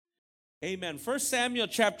Amen. 1 Samuel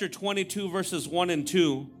chapter 22, verses 1 and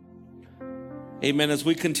 2. Amen. As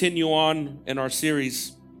we continue on in our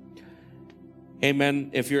series.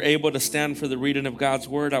 Amen. If you're able to stand for the reading of God's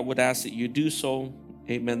word, I would ask that you do so.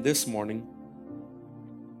 Amen. This morning.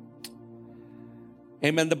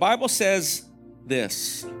 Amen. The Bible says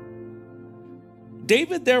this.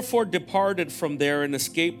 David therefore departed from there and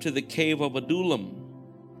escaped to the cave of Adullam.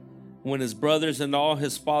 When his brothers and all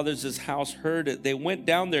his father's house heard it, they went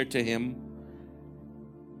down there to him.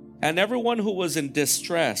 And everyone who was in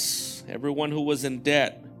distress, everyone who was in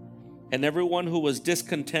debt, and everyone who was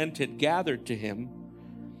discontented gathered to him.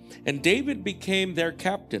 And David became their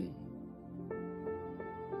captain.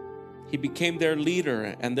 He became their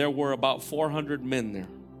leader, and there were about 400 men there.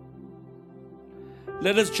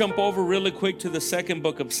 Let us jump over really quick to the second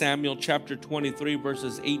book of Samuel, chapter 23,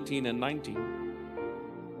 verses 18 and 19.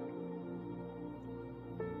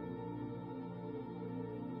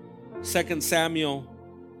 2 Samuel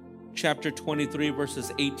chapter 23,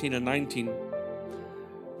 verses 18 and 19.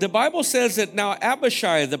 The Bible says that now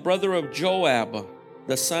Abishai, the brother of Joab,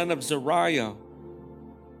 the son of Zeruiah,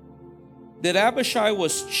 that Abishai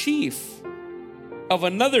was chief of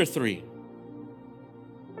another three,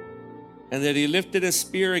 and that he lifted his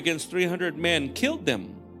spear against 300 men, killed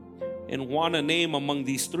them, and won a name among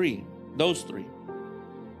those three.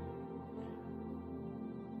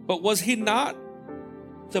 But was he not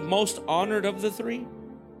the most honored of the three?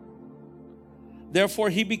 Therefore,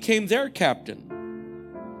 he became their captain.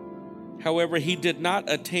 However, he did not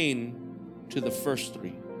attain to the first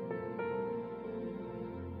three.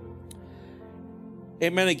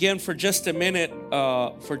 Amen. Again, for just a minute,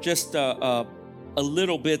 for just a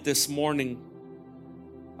little bit this morning,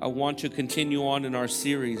 I want to continue on in our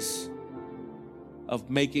series of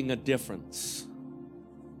making a difference.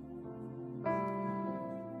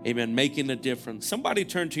 Amen. Making a difference. Somebody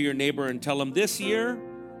turn to your neighbor and tell them, this year,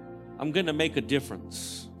 I'm going to make a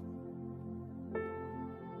difference.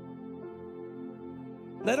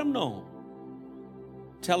 Let them know.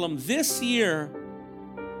 Tell them, this year,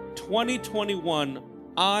 2021,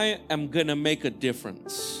 I am going to make a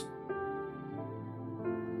difference.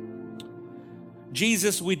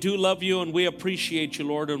 Jesus, we do love you and we appreciate you,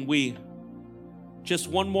 Lord, and we just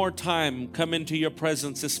one more time come into your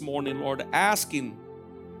presence this morning, Lord, asking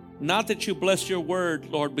not that you bless your word,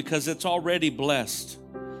 Lord, because it's already blessed,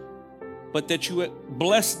 but that you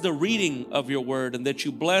bless the reading of your word and that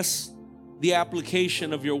you bless the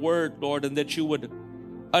application of your word, Lord, and that you would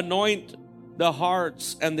anoint the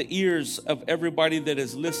hearts and the ears of everybody that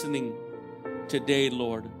is listening today,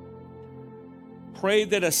 Lord. Pray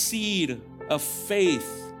that a seed of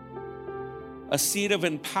faith, a seed of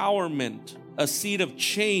empowerment, a seed of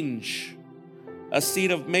change, a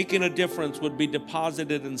seed of making a difference would be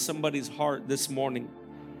deposited in somebody's heart this morning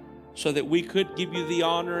so that we could give you the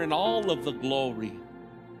honor and all of the glory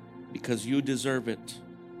because you deserve it.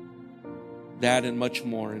 That and much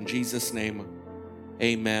more. In Jesus' name,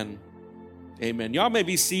 amen. Amen. Y'all may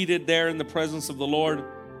be seated there in the presence of the Lord.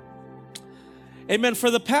 Amen.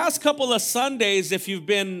 For the past couple of Sundays, if you've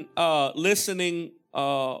been listening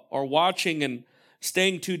or watching and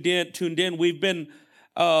staying tuned in, we've been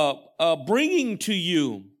bringing to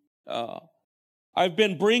you, I've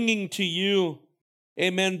been bringing to you,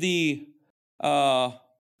 amen, the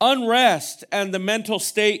unrest and the mental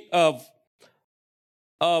state of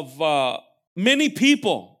many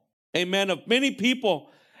people, amen, of many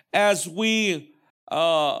people as we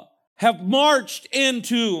have marched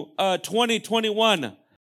into 2021,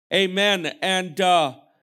 amen, and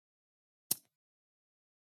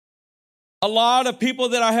a lot of people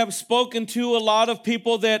that I have spoken to, a lot of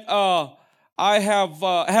people that I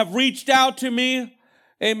have reached out to me,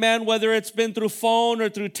 amen, whether it's been through phone or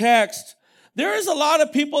through text. There is a lot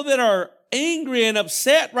of people that are angry and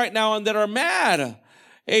upset right now and that are mad,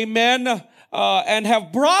 amen, and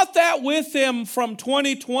have brought that with them from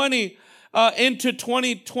 2020 into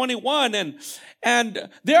 2021. And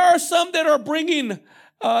there are some that are bringing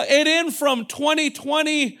it in from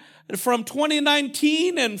 2020, from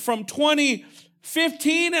 2019 and from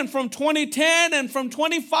 2015 and from 2010 and from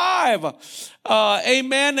 25,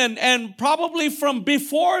 amen, and probably from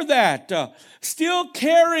before that, still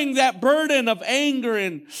carrying that burden of anger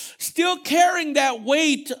and still carrying that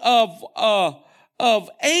weight of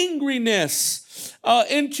angriness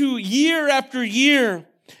into year after year,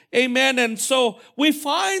 amen. And so we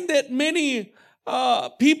find that many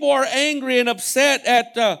people are angry and upset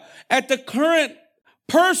at the current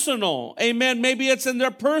personal, amen. Maybe it's in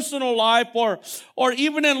their personal life or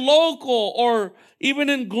even in local or even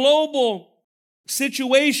in global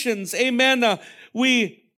situations, amen.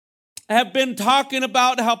 We have been talking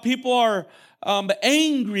about how people are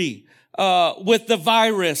angry with the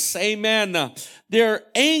virus. Amen. They're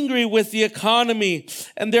angry with the economy,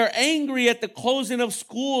 and they're angry at the closing of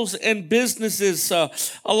schools and businesses. A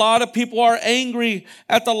lot of people are angry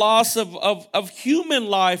at the loss of human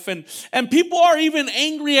life, and people are even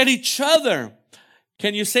angry at each other.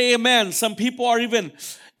 Can you say amen? Some people are even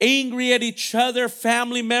angry at each other,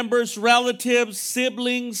 family members, relatives,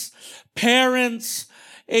 siblings, parents.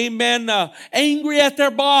 Amen. Angry at their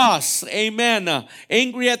boss. Amen.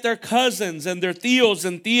 Angry at their cousins and their tios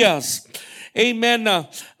and tias. Amen.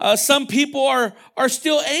 Some people are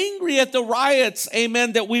still angry at the riots,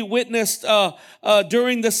 amen, that we witnessed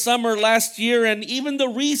during the summer last year, and even the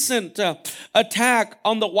recent attack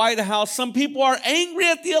on the White House. Some people are angry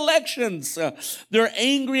at the elections. They're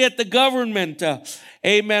angry at the government.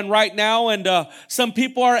 Amen. Right now, and some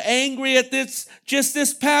people are angry at this. Just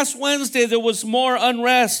this past Wednesday, there was more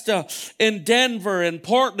unrest in Denver and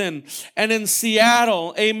Portland and in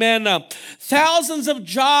Seattle. Amen. Thousands of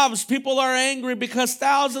jobs. People are angry because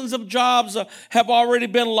thousands of jobs have already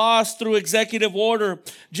been lost through executive order.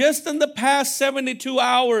 Just in the past 72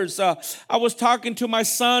 hours, I was talking to my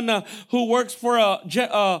son who works for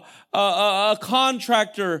a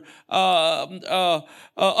contractor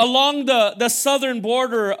along the southern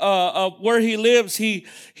border of where he lives. He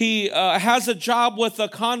has a job with a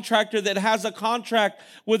contractor that has a contract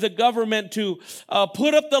with the government to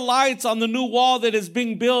put up the lights on the new wall that is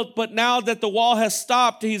being built. But now that the wall has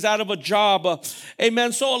stopped, he's out of a job.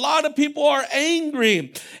 Amen. So a lot of people are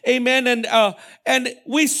angry. Amen. And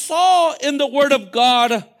we saw in the Word of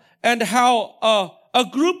God and how a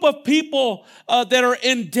group of people that are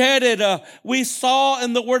indebted. We saw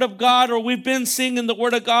in the Word of God, or we've been seeing in the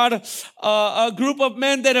Word of God, a group of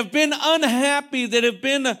men that have been unhappy, that have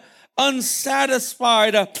been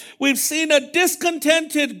unsatisfied. We've seen a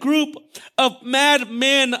discontented group of mad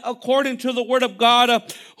men, according to the Word of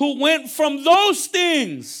God, who went from those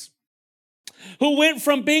things, who went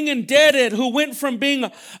from being indebted, who went from being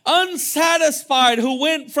unsatisfied, who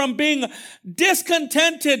went from being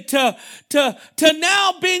discontented to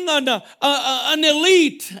now being an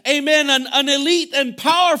elite, amen, an elite and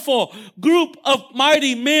powerful group of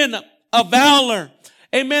mighty men of valor.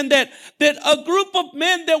 Amen, that a group of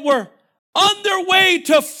men that were on their way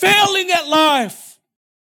to failing at life.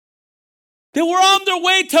 They were on their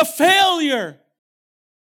way to failure.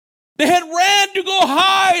 They had ran to go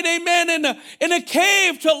hide, amen, in a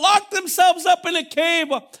cave, to lock themselves up in a cave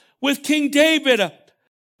with King David.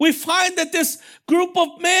 We find that this group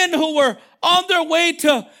of men who were on their way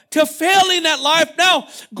to failing at life, now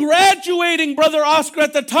graduating, Brother Oscar,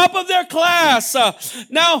 at the top of their class,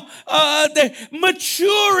 now they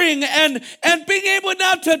maturing and being able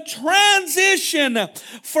now to transition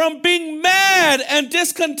from being mad and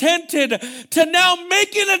discontented to now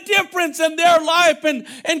making a difference in their life. And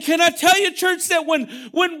can I tell you, church, that when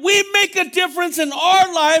we make a difference in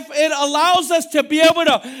our life, it allows us to be able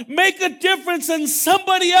to make a difference in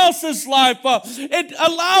somebody else's life. It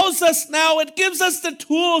allows us now, it gives us the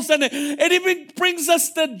tools, and it even brings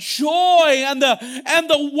us the joy and the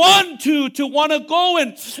want to want to go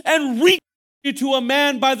and reach you to a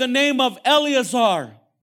man by the name of Eleazar.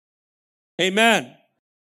 Amen.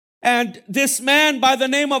 And this man by the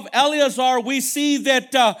name of Eleazar, we see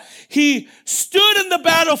that he stood in the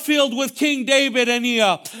battlefield with King David, and he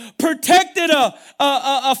protected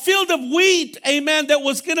a field of wheat, amen, that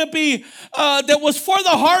was going to be, that was for the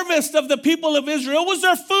harvest of the people of Israel. It was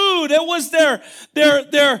their food. It was their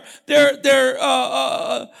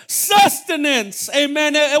sustenance,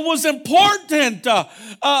 amen. It was important to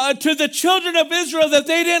the children of Israel that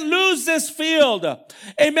they didn't lose this field,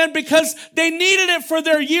 amen, because they needed it for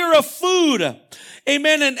their year of food.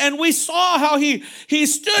 Amen. And we saw how he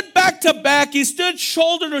stood back to back. He stood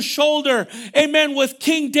shoulder to shoulder. Amen. With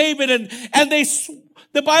King David. And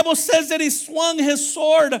the Bible says that he swung his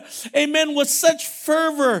sword, amen, with such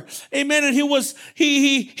fervor, amen, and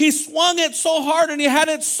he swung it so hard, and he had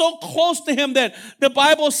it so close to him that the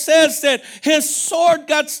Bible says that his sword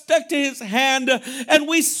got stuck to his hand. And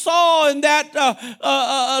we saw in that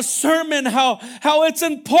sermon how it's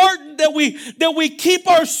important that we keep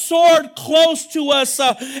our sword close to us,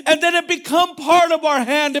 and that it become part of our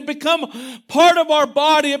hand, it become part of our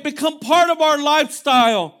body, it become part of our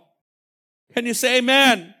lifestyle. Can you say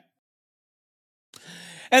amen?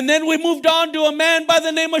 And then we moved on to a man by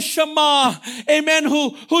the name of Shammah, amen,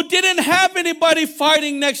 who didn't have anybody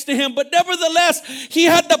fighting next to him, but nevertheless, he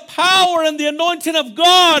had the power and the anointing of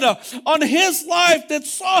God on his life that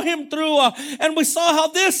saw him through. And we saw how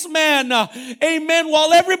this man, amen,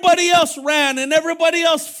 while everybody else ran and everybody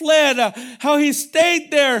else fled, how he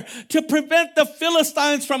stayed there to prevent the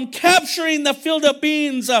Philistines from capturing the field of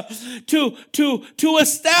beans, to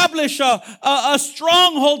establish a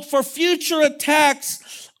stronghold for future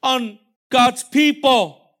attacks on God's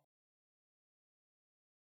people.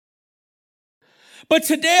 But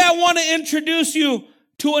today I want to introduce you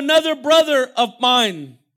to another brother of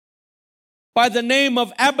mine by the name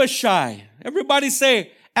of Abishai. Everybody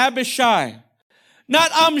say Abishai. Not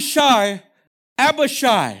I'm shy,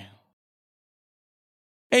 Abishai.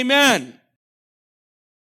 Amen.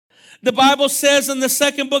 The Bible says in the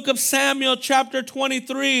second book of Samuel, chapter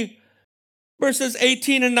 23, verses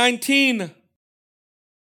 18 and 19,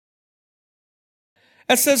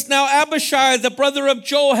 it says, now Abishai, the brother of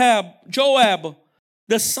Joab,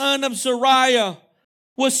 the son of Zeruiah,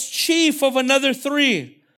 was chief of another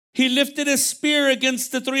 3. He lifted his spear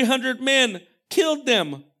against the 300 men, killed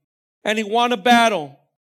them, and he won a battle.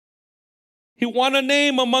 He won a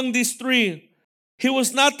name among these 3. He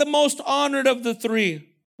was not the most honored of the 3.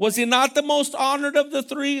 Was he not the most honored of the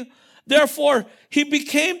 3? Therefore, he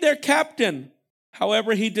became their captain.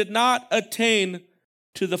 However, he did not attain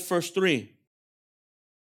to the first 3.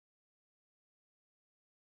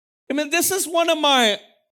 I mean, this is one of my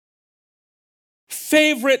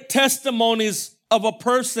favorite testimonies of a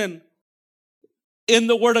person in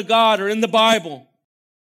the Word of God or in the Bible.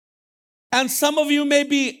 And some of you may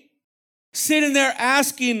be sitting there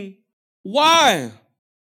asking, why?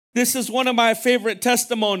 This is one of my favorite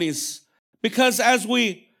testimonies, because as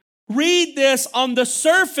we read this on the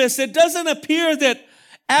surface, it doesn't appear that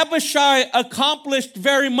Abishai accomplished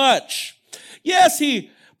very much. Yes, he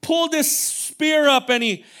pulled his spear up and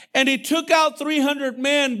he took out 300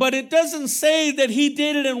 men, but it doesn't say that he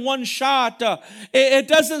did it in one shot. It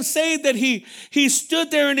doesn't say that he stood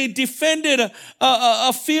there and he defended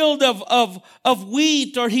a field of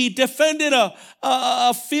wheat, or he defended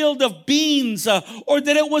a field of beans, or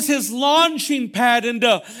that it was his launching pad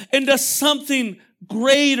into something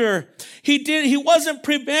greater. He wasn't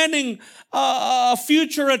preventing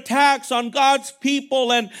future attacks on God's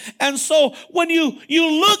people. And so when you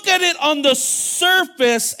look at it on the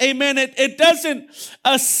surface, amen, it doesn't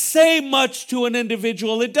say much to an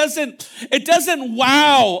individual. It doesn't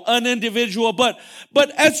wow an individual. But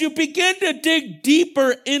as you begin to dig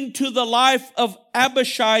deeper into the life of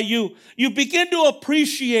Abishai, you begin to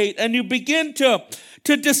appreciate and you begin to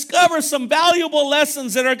discover some valuable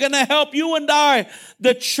lessons that are going to help you and I,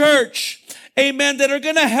 the church, amen, that are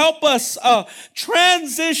going to help us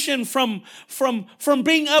transition from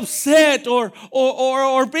being upset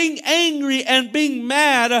or being angry and being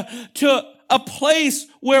mad to a place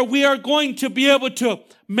where we are going to be able to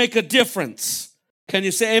make a difference. Can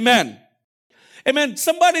you say amen? Amen.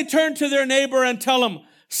 Somebody turn to their neighbor and tell them,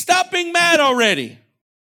 stop being mad already.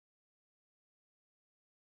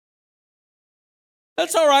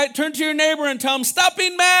 That's all right. Turn to your neighbor and tell them, stop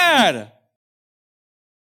being mad.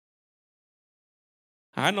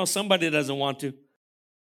 I know somebody doesn't want to.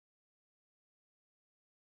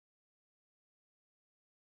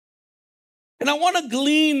 And I want to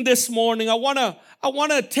glean this morning. I want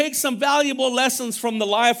to take some valuable lessons from the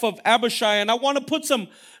life of Abishai, and I want to put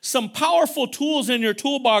some powerful tools in your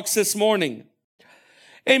toolbox this morning.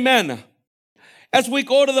 Amen. As we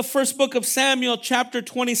go to the first book of Samuel, chapter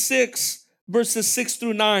 26, verses 6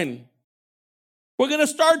 through 9. We're going to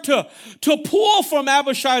start to pull from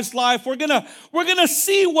Abishai's life. We're going to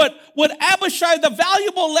see what Abishai, the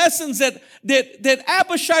valuable lessons that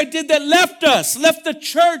Abishai did that left the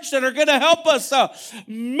church, that are going to help us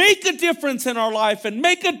make a difference in our life and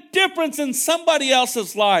make a difference in somebody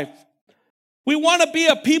else's life. We want to be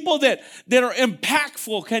a people that are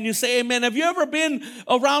impactful. Can you say amen? Have you ever been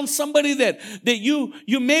around somebody that you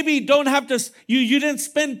maybe don't have to, you didn't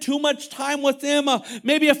spend too much time with them,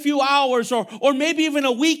 maybe a few hours or maybe even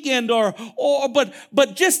a weekend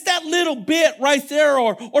but just that little bit right there,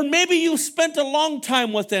 or maybe you spent a long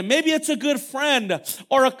time with them. Maybe it's a good friend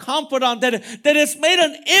or a confidant that has made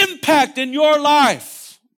an impact in your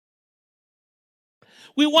life.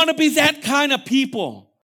 We want to be that kind of people.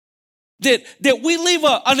 That we leave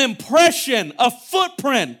an impression, a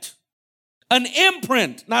footprint, an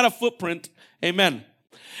imprint, not a footprint. Amen.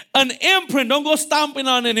 An imprint. Don't go stomping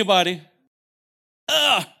on anybody.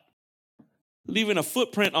 Leaving a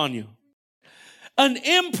footprint on you. An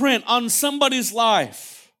imprint on somebody's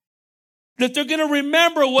life. that they're going to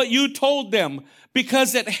remember what you told them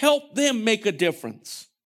because it helped them make a difference.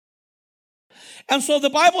 And so the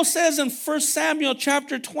Bible says in 1 Samuel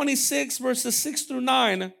chapter 26, verses 6 through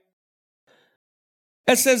 9,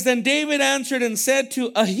 it says, Then David answered and said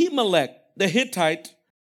to Ahimelech the Hittite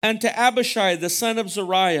and to Abishai the son of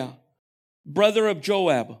Zeruiah, brother of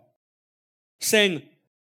Joab, saying,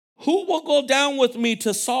 Who will go down with me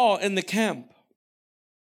to Saul in the camp?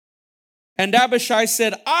 And Abishai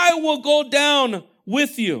said, I will go down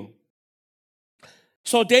with you.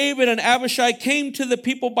 So David and Abishai came to the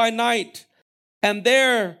people by night, and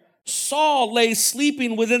there Saul lay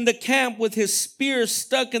sleeping within the camp with his spear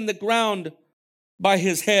stuck in the ground by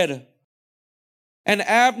his head. And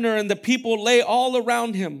Abner and the people lay all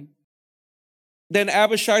around him. Then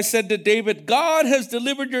Abishai said to David, God has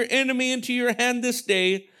delivered your enemy into your hand this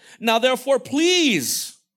day. Now therefore,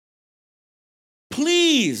 please,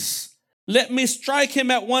 let me strike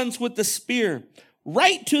him at once with the spear,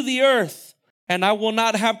 right to the earth, and I will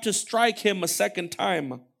not have to strike him a second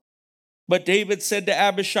time. But David said to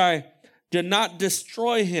Abishai, Do not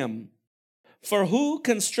destroy him, for who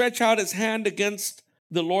can stretch out his hand against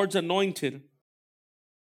the Lord's anointed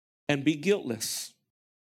and be guiltless?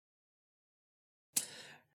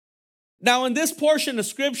 Now, in this portion of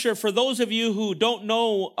scripture, for those of you who don't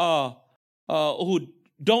know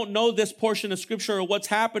this portion of scripture or what's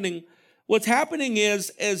happening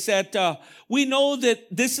is that we know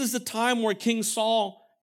that this is the time where King Saul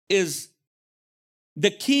is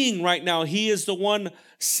the king right now. He is the one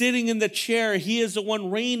sitting in the chair. He is the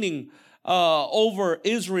one reigning over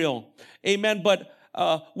Israel. Amen. But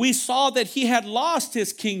we saw that he had lost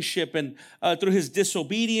his kingship and through his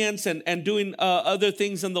disobedience and doing other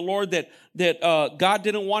things in the Lord that God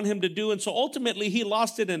didn't want him to do. And so ultimately he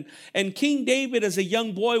lost it. And King David as a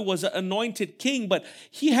young boy was an anointed king, but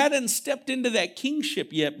he hadn't stepped into that kingship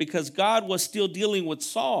yet because God was still dealing with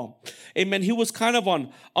Saul. Amen. He was kind of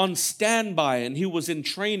on standby and he was in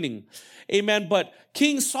training. Amen. But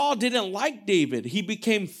King Saul didn't like David. He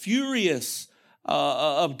became furious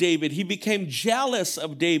of David. He became jealous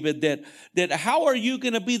of David that how are you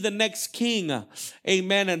going to be the next king?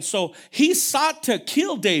 Amen. And so he sought to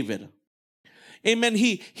kill David. Amen.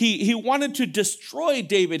 He wanted to destroy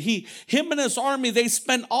David. Him and his army, they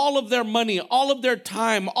spent all of their money, all of their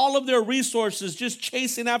time, all of their resources just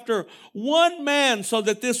chasing after one man so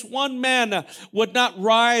that this one man would not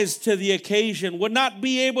rise to the occasion, would not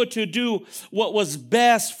be able to do what was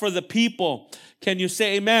best for the people. Can you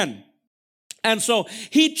say amen? And so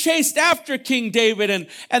he chased after King David,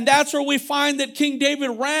 and that's where we find that King David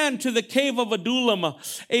ran to the cave of Adullam.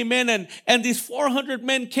 Amen. And these 400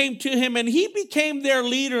 men came to him, and he became their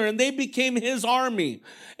leader, and they became his army.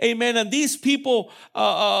 Amen. And these people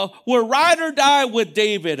were ride or die with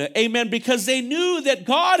David. Amen. Because they knew that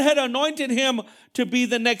God had anointed him to be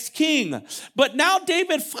the next king. But now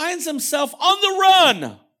David finds himself on the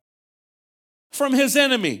run from his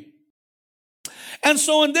enemy. And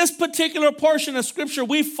so in this particular portion of scripture,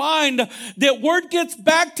 we find that word gets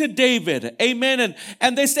back to David. Amen.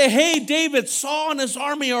 And they say, hey, David, Saul and his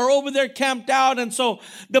army are over there camped out. And so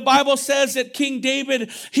the Bible says that King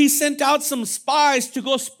David, he sent out some spies to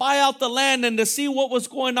go spy out the land and to see what was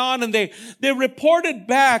going on. And they reported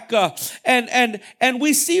back. And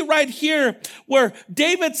we see right here where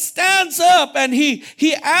David stands up and he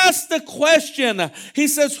asks the question. He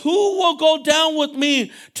says, who will go down with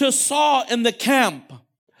me to Saul in the camp?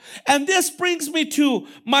 And this brings me to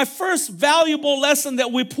my first valuable lesson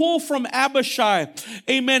that we pull from Abishai,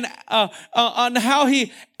 amen, on how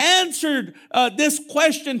he answered this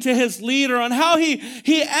question to his leader, on how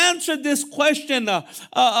he answered this question to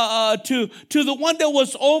the one that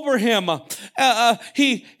was over him.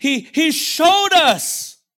 He showed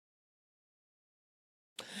us.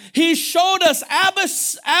 He showed us,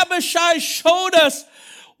 Abishai showed us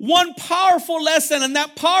one powerful lesson, and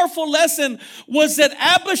that powerful lesson was that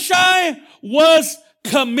Abishai was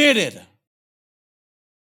committed.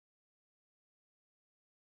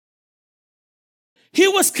 He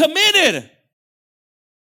was committed.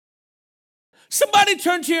 Somebody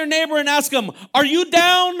turn to your neighbor and ask him, are you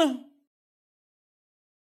down?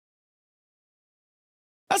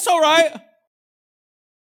 That's all right.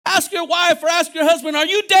 Ask your wife or ask your husband, are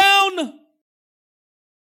you down?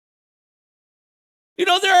 You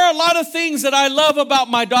know, there are a lot of things that I love about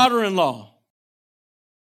my daughter-in-law.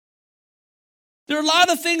 There are a lot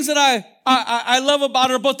of things that I love about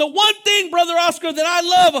her. But the one thing, Brother Oscar, that I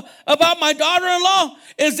love about my daughter-in-law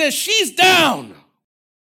is that she's down.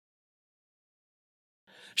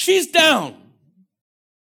 She's down.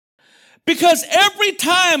 Because every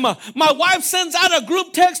time my wife sends out a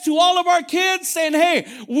group text to all of our kids saying, hey,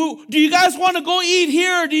 do you guys want to go eat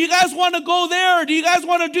here? Or do you guys want to go there? Or do you guys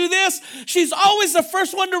want to do this? She's always the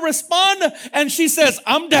first one to respond. And she says,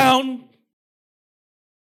 I'm down.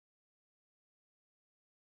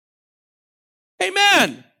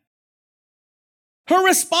 Amen. Her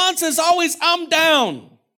response is always, I'm down.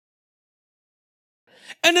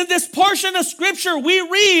 And in this portion of scripture, we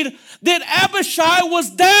read that Abishai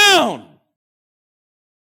was down.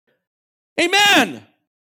 Amen.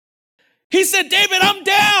 He said, David, I'm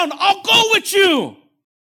down. I'll go with you.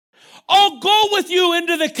 I'll go with you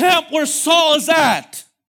into the camp where Saul is at.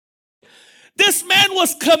 This man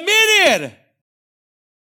was committed.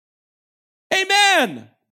 Amen.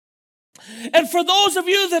 And for those of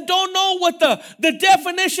you that don't know what the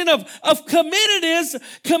definition of committed is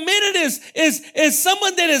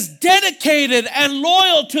someone that is dedicated and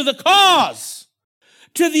loyal to the cause,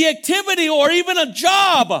 to the activity, or even a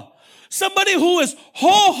job. Somebody who is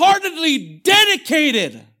wholeheartedly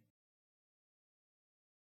dedicated.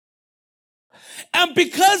 And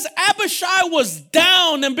because Abishai was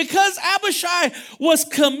down and because Abishai was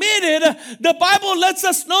committed, the Bible lets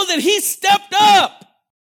us know that he stepped up.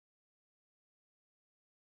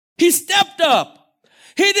 He stepped up.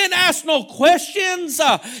 He didn't ask no questions.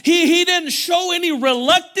 He didn't show any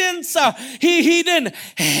reluctance. He didn't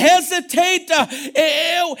hesitate.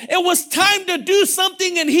 It was time to do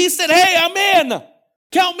something, and he said, hey, I'm in.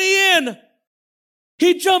 Count me in.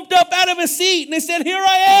 He jumped up out of his seat, and he said, here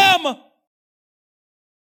I am.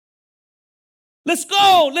 Let's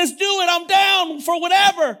go. Let's do it. I'm down for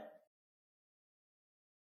whatever.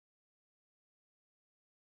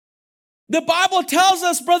 The Bible tells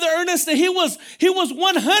us, Brother Ernest, that he was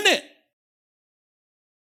 100.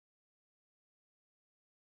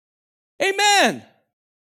 Amen.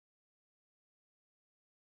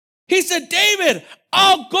 He said, David,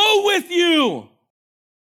 I'll go with you.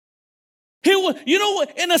 You know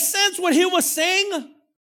what? In a sense, what he was saying,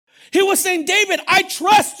 David, I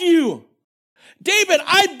trust you. David,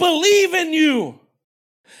 I believe in you.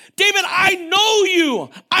 David, I know you.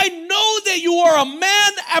 I know that you are a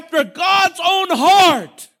man after God's own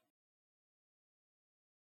heart.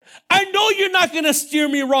 I know you're not going to steer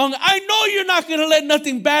me wrong. I know you're not going to let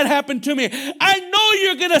nothing bad happen to me. I know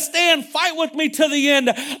you're going to stay and fight with me to the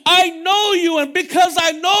end. I know you, and because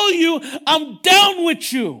I know you, I'm down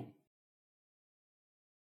with you.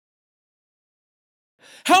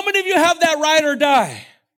 How many of you have that ride or die?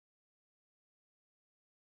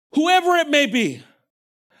 Whoever it may be.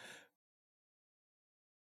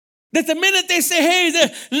 That the minute they say, hey,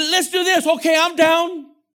 let's do this, okay, I'm down.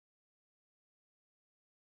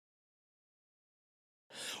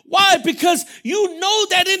 Why? Because you know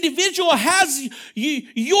that individual has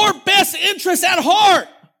your best interest at heart.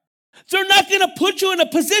 They're not going to put you in a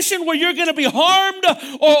position where you're going to be harmed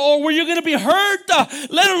or where you're going to be hurt,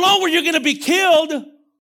 let alone where you're going to be killed.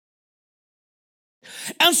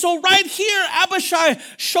 And so right here, Abishai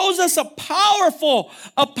shows us a powerful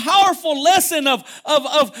lesson of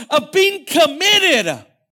being committed.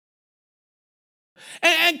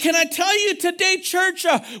 And can I tell you today, church,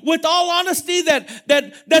 with all honesty, that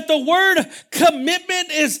the word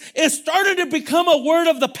commitment is starting to become a word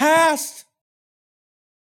of the past?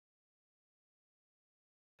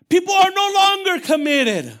 People are no longer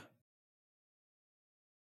committed.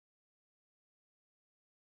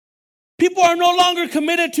 People are no longer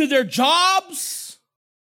committed to their jobs.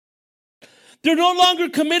 They're no longer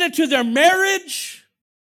committed to their marriage.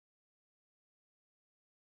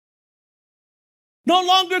 No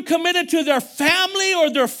longer committed to their family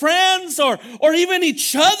or their friends or even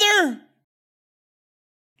each other.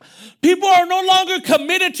 People are no longer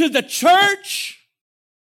committed to the church.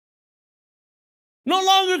 No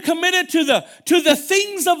longer committed to the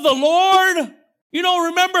things of the Lord. You know,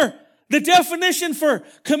 remember, the definition for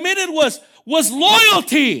committed was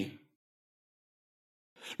loyalty.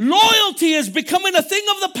 Loyalty is becoming a thing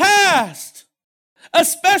of the past,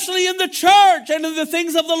 especially in the church and in the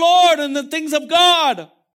things of the Lord and the things of God.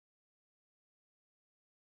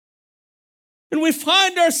 And we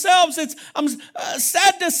find ourselves, I'm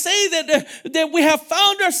sad to say that we have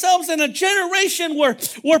found ourselves in a generation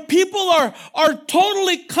where people are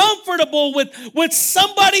totally comfortable with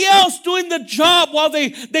somebody else doing the job while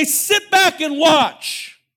they sit back and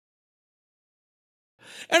watch.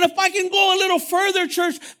 And if I can go a little further,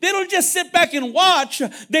 church, they don't just sit back and watch.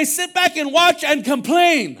 They sit back and watch and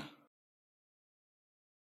complain.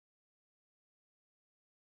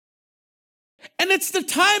 And it's the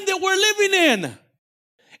time that we're living in.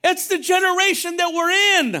 It's the generation that we're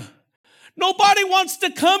in. Nobody wants to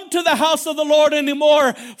come to the house of the Lord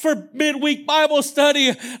anymore for midweek Bible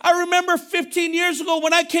study. I remember 15 years ago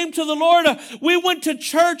when I came to the Lord, we went to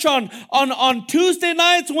church on Tuesday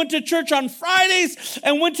nights, went to church on Fridays,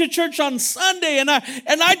 and went to church on Sunday. And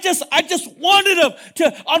I just wanted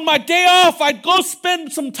to on my day off, I'd go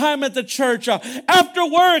spend some time at the church. After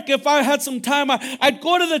work, if I had some time, I'd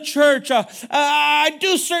go to the church. I'd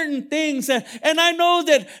do certain things. And I know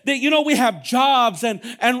that we have jobs and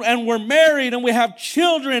we're married and we have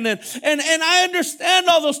children and I understand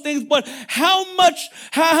all those things, but how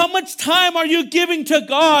much time are you giving to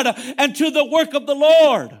God and to the work of the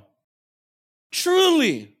Lord?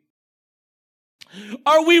 Truly.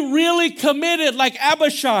 Are we really committed like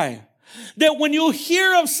Abishai? That when you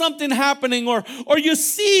hear of something happening or you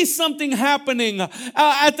see something happening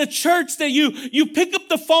at the church, that you pick up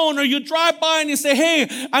the phone or you drive by and you say,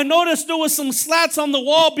 hey, I noticed there was some slats on the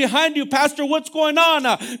wall behind you, Pastor, what's going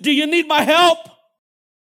on? Do you need my help?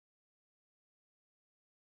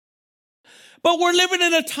 But we're living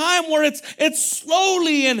in a time where it's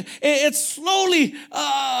slowly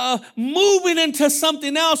moving into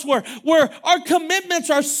something else where our commitments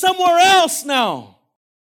are somewhere else now.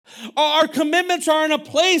 Our commitments are in a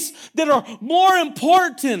place that are more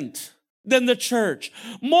important than the church,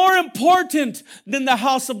 more important than the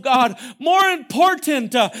house of God, more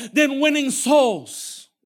important than winning souls.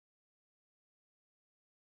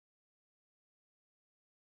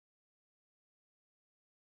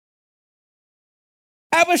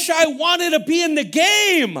 Abishai wanted to be in the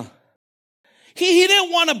game. He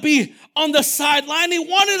didn't want to be on the sideline. He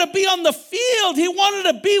wanted to be on the field. He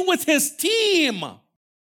wanted to be with his team.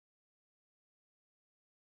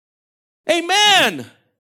 Amen.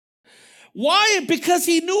 Why? Because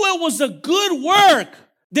he knew it was a good work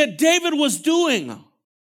that David was doing.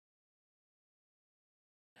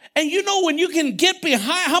 And when you can get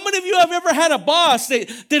behind, how many of you have ever had a boss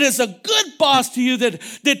that is a good boss to you,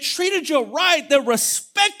 that treated you right, that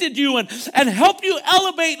respected you and helped you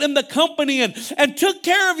elevate in the company and took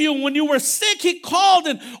care of you? When you were sick, he called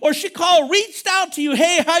or she called, reached out to you.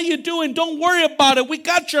 Hey, how you doing? Don't worry about it. We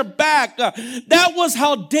got your back. That was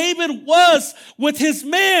how David was with his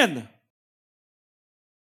men.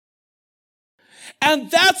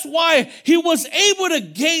 And that's why he was able to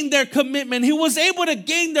gain their commitment. He was able to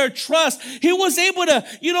gain their trust. He was able to,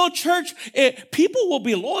 church, people will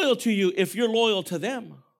be loyal to you if you're loyal to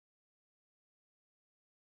them.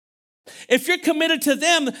 If you're committed to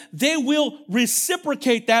them, they will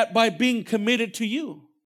reciprocate that by being committed to you.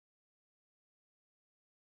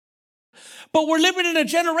 But we're living in a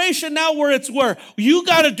generation now where you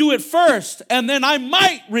got to do it first, and then I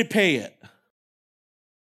might repay it.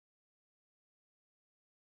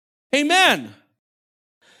 Amen.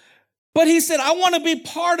 But he said, I want to be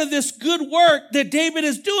part of this good work that David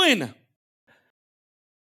is doing.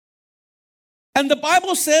 And the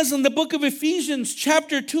Bible says in the book of Ephesians,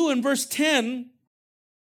 chapter 2 and verse 10,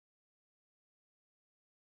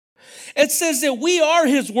 it says that we are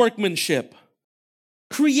his workmanship,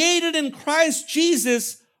 created in Christ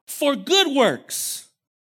Jesus for good works,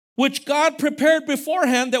 which God prepared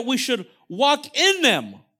beforehand that we should walk in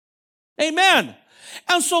them. Amen.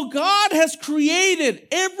 And so God has created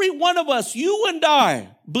every one of us, you and I,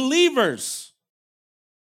 believers,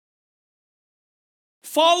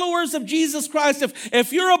 followers of Jesus Christ.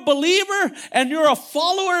 If you're a believer and you're a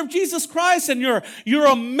follower of Jesus Christ and you're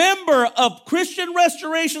a member of Christian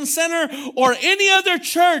Restoration Center or any other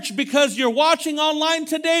church because you're watching online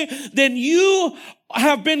today, then you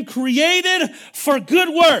have been created for good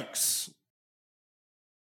works.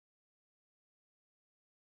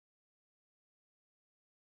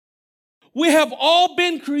 We have all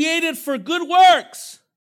been created for good works.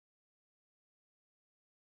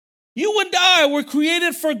 You and I were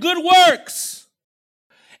created for good works.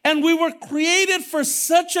 And we were created for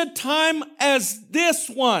such a time as this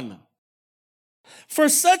one. For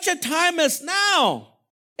such a time as now.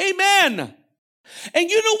 Amen. And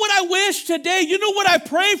you know what I wish today? You know what I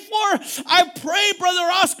pray for? I pray, Brother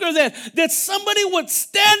Oscar, that somebody would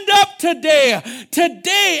stand up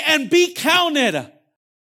today and be counted.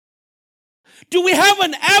 Do we have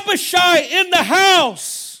an Abishai in the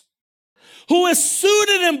house who is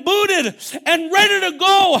suited and booted and ready to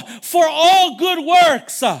go for all good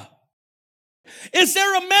works? Is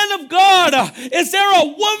there a man of God? Is there a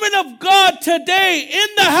woman of God today in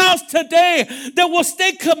the house today that will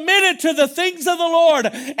stay committed to the things of the Lord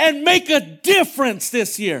and make a difference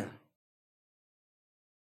this year?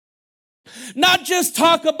 Not just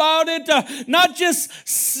talk about it, not just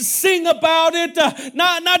sing about it,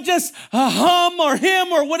 not just hum or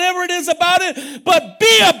hymn or whatever it is about it, but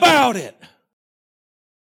be about it.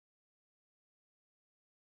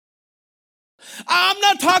 I'm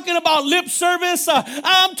not talking about lip service.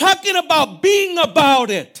 I'm talking about being about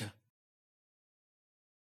it.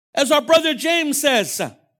 As our brother James says,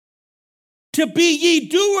 to be ye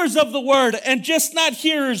doers of the word and just not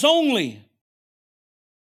hearers only.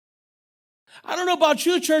 I don't know about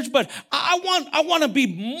you, church, but I want to be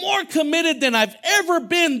more committed than I've ever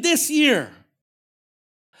been this year.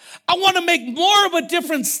 I want to make more of a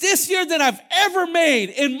difference this year than I've ever made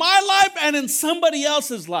in my life and in somebody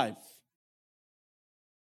else's life.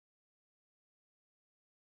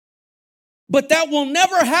 But that will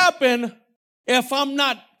never happen if I'm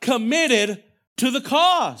not committed to the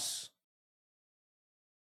cause.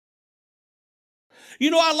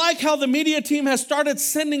 You know, I like how the media team has started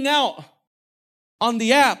sending out on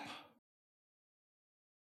the app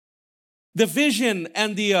the vision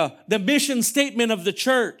and the mission statement of the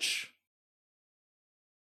church.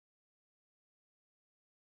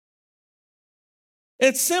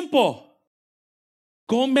 It's simple.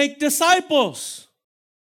 Go make disciples.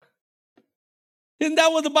 Isn't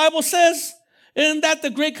that what the Bible says? Isn't that the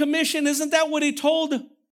Great Commission? Isn't that what he told?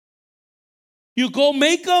 You go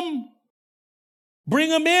make them, bring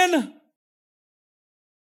them in,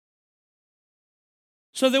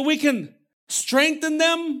 so that we can strengthen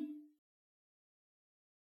them,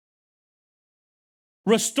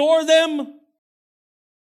 restore them,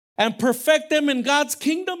 and perfect them in God's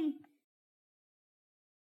kingdom.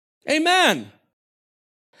 Amen.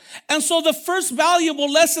 And so the first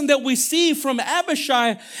valuable lesson that we see from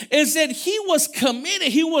Abishai is that he was committed.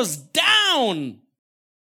 He was down.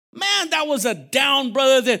 Man, that was a down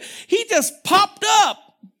brother that he just popped up.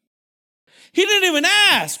 He didn't even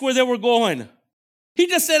ask where they were going. He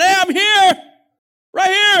just said, hey, I'm here, right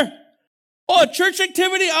here. Oh, a church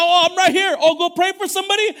activity? Oh, I'm right here. Oh, go pray for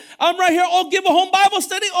somebody? I'm right here. Oh, give a home Bible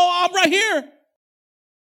study? Oh, I'm right here.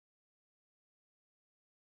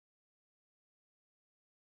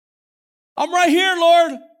 I'm right here,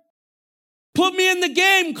 Lord. Put me in the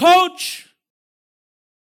game, coach.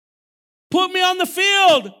 Put me on the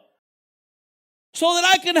field so that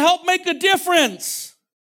I can help make a difference.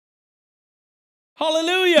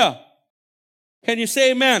 Hallelujah. Can you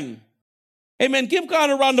say amen? Amen. Give God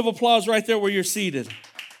a round of applause right there where you're seated.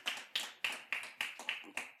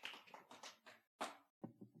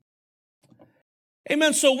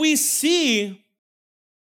 Amen. So we see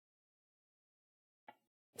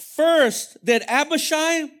first that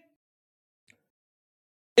Abishai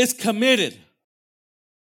is committed.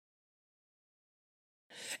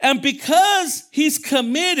 And because he's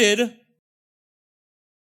committed,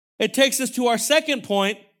 it takes us to our second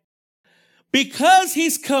point. Because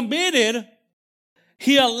he's committed,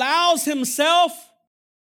 he allows himself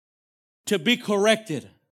to be corrected.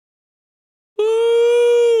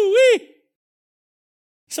 Woo-wee.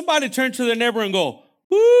 Somebody turn to their neighbor and go,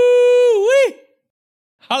 woo-wee.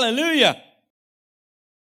 Hallelujah.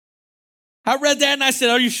 I read that and I said,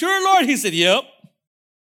 are you sure, Lord? He said, yep.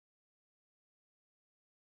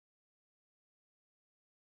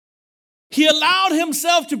 He allowed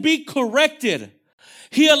himself to be corrected.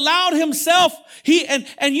 He allowed himself,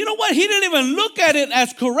 and you know what? He didn't even look at it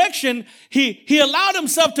as correction. He allowed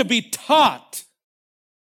himself to be taught.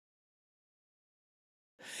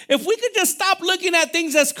 If we could just stop looking at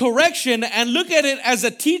things as correction and look at it as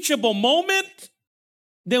a teachable moment,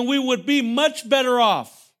 then we would be much better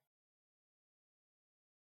off.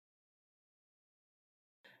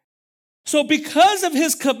 So because of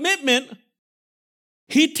his commitment,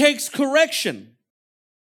 he takes correction.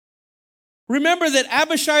 Remember that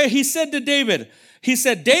Abishai, he said to David, he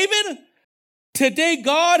said, David, today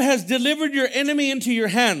God has delivered your enemy into your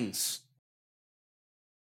hands.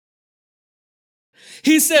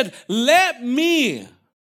 He said, let me.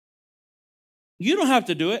 You don't have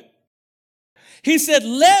to do it. He said,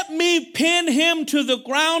 let me pin him to the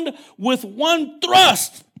ground with one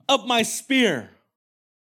thrust of my spear.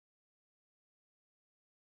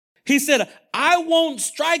 He said, I won't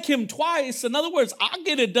strike him twice. In other words, I'll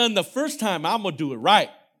get it done the first time. I'm going to do it right.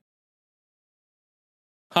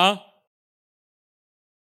 Huh?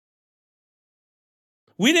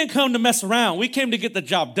 We didn't come to mess around. We came to get the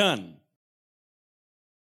job done.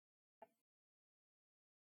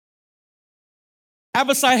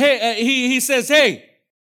 Abishai, he says, hey,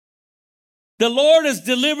 the Lord has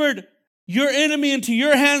delivered your enemy into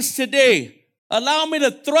your hands today. Allow me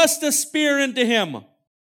to thrust a spear into him.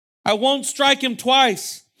 I won't strike him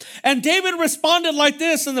twice. And David responded like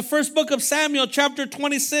this in the first book of Samuel, chapter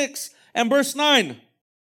 26 and verse 9.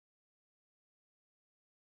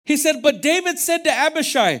 He said, but David said to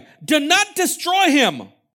Abishai, do not destroy him.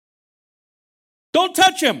 Don't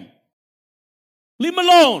touch him. Leave him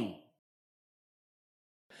alone.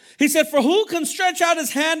 He said, for who can stretch out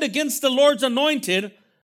his hand against the Lord's anointed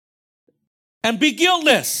and be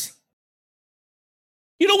guiltless?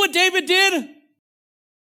 You know what David did?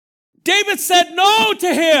 David said no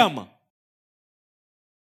to him.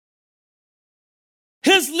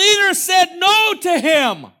 His leader said no to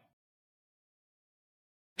him.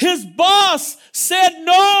 His boss said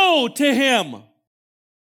no to him.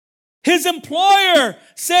 His employer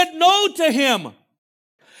said no to him.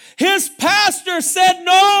 His pastor said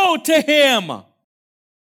no to him.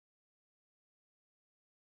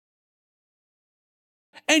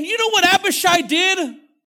 And you know what Abishai did?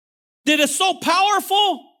 That is so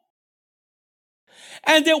powerful?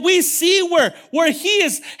 And that we see where he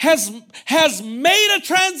has made a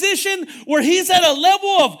transition, where he's at a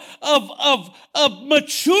level of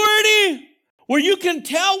maturity, where you can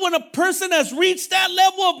tell when a person has reached that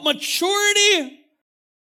level of maturity,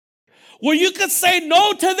 where you can say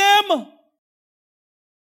no to them,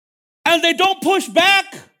 and they don't push back,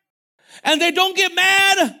 and they don't get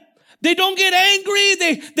mad, they don't get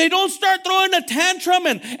angry, they don't start throwing a tantrum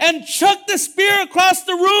and chuck the spear across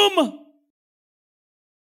the room.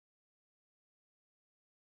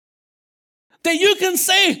 That you can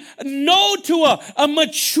say no to a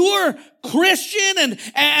mature Christian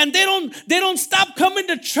and they don't stop coming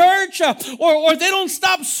to church or they don't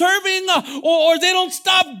stop serving or they don't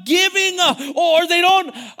stop giving or they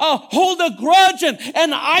don't hold a grudge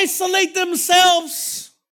and isolate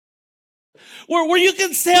themselves. Where you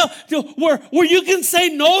can say where you can say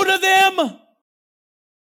no to them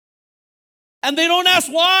and they don't ask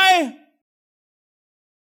why.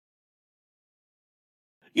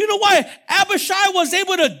 You know why Abishai was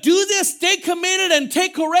able to do this, stay committed, and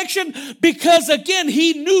take correction? Because, again,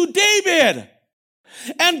 he knew David.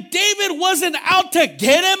 And David wasn't out to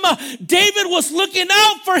get him. David was looking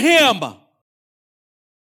out for him.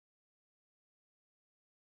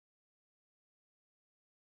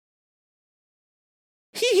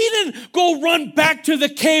 He didn't go run back to the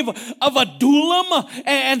cave of Adullam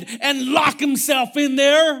and lock himself in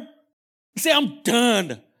there. Say, I'm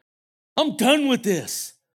done. I'm done with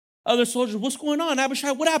this. Other soldiers, what's going on?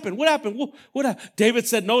 Abishai, what happened? What happened? What happened? David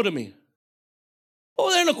said no to me.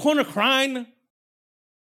 Oh, they're in the corner crying.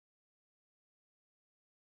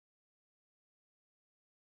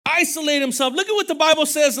 Isolate himself. Look at what the Bible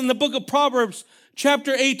says in the book of Proverbs,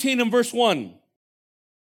 chapter 18 and verse 1.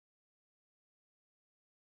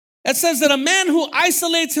 It says that a man who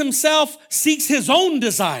isolates himself seeks his own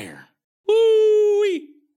desire. Woo-wee.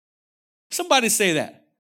 Somebody say that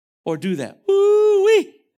or do that.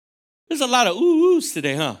 Woo-wee. There's a lot of ooh-oohs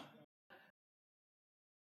today, huh?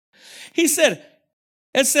 It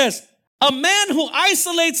says, a man who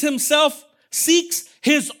isolates himself seeks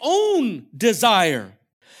his own desire.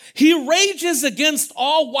 He rages against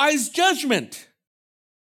all wise judgment.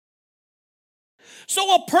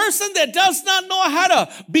 So a person that does not know how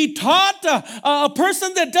to be taught, a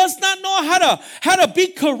person that does not know how to be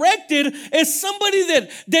corrected is somebody that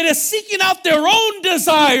is seeking out their own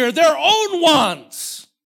desire, their own wants.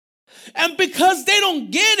 And because they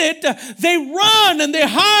don't get it, they run and they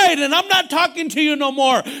hide. And I'm not talking to you no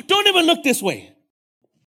more. Don't even look this way.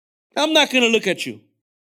 I'm not going to look at you.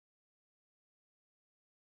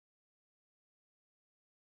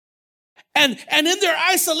 And in their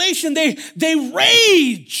isolation, they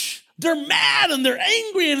rage. They're mad and they're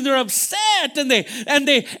angry and they're upset.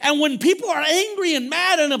 And when people are angry and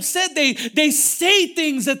mad and upset, they say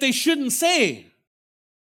things that they shouldn't say.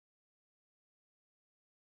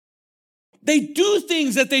 They do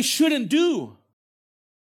things that they shouldn't do.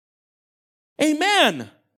 Amen.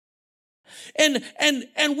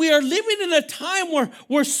 And we are living in a time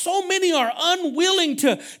where so many are unwilling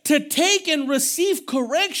to take and receive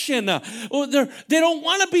correction. Or they don't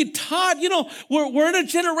want to be taught. You know, we're in a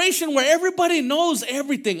generation where everybody knows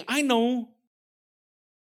everything. I know.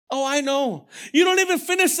 Oh, I know. You don't even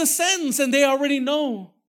finish the sentence and they already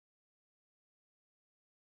know.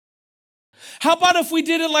 How about if we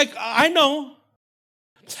did it like, I know?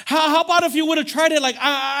 How about if you would have tried it like,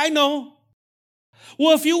 I know?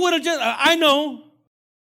 Well, if you would have just, I know.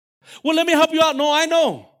 Well, let me help you out. No, I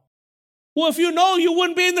know. Well, if you know, you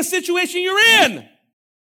wouldn't be in the situation you're in.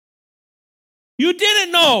 You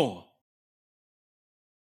didn't know.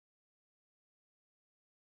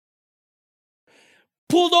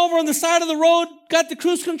 Pulled over on the side of the road, got the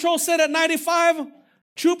cruise control set at 95,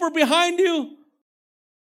 trooper behind you,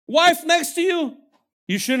 wife next to you.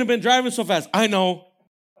 You shouldn't have been driving so fast. I know.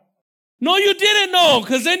 No, you didn't know,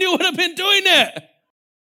 because then you would have been doing it.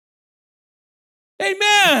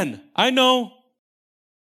 Amen. I know.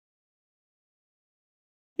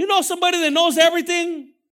 You know somebody that knows everything?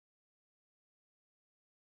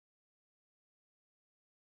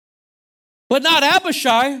 but not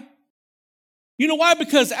Abishai. You know why?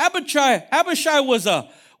 Because Abishai was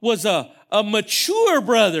a mature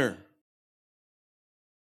brother.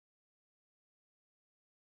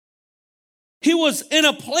 He was in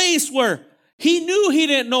a place where he knew he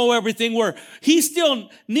didn't know everything, where he still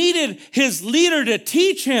needed his leader to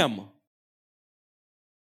teach him.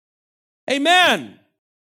 Amen.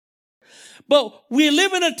 But we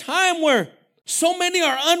live in a time where so many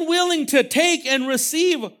are unwilling to take and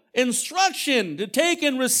receive instruction, to take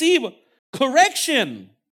and receive correction.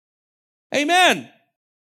 Amen.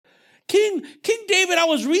 King David, I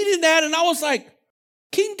was reading that and I was like,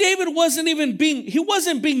 King David wasn't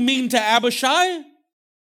being mean to Abishai.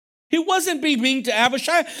 He wasn't being mean to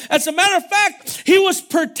Abishai. As a matter of fact, he was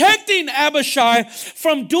protecting Abishai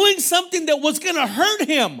from doing something that was going to hurt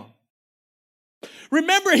him.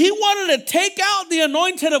 Remember, he wanted to take out the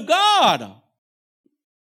anointed of God.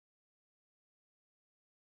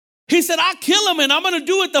 He said, I'll kill him and I'm going to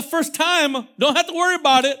do it the first time. Don't have to worry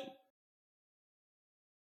about it.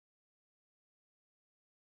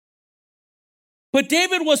 But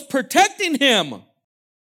David was protecting him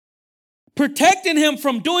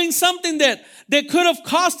from doing something that could have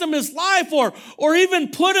cost him his life or even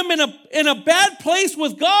put him in a bad place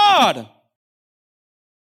with God.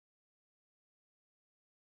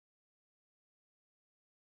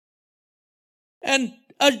 And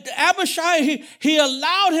Abishai, he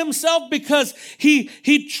allowed himself because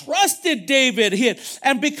he trusted David.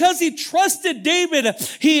 And because he trusted David,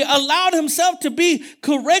 he allowed himself to be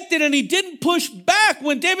corrected and he didn't push back.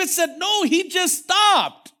 When David said no, he just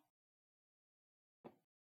stopped.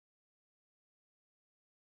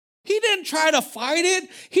 He didn't try to fight it.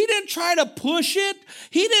 He didn't try to push it.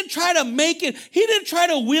 He didn't try to make it. He didn't try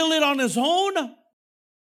to will it on his own.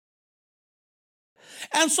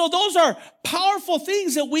 And so those are powerful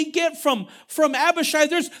things that we get from Abishai.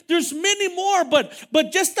 There's many more,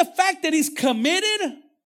 but just the fact that he's committed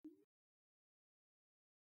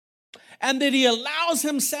and that he allows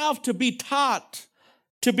himself to be taught,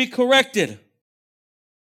 to be corrected.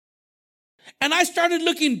 And I started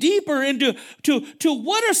looking deeper into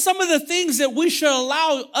what are some of the things that we should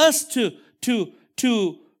allow us to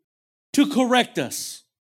correct us.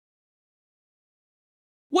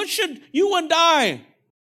 What should you and I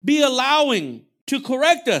be allowing to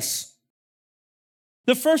correct us?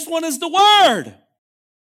 The first one is the word.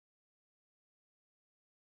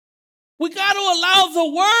 We got to allow the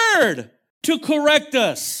word to correct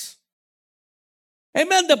us.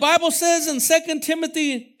 Amen. The Bible says in 2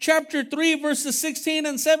 Timothy chapter 3, verses 16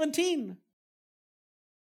 and 17.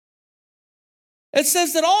 It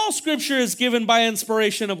says that all scripture is given by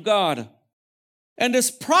inspiration of God and is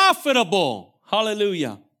profitable.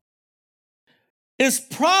 Hallelujah. Is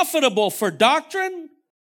profitable for doctrine,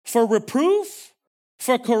 for reproof,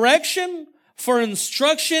 for correction, for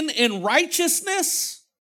instruction in righteousness,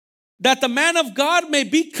 that the man of God may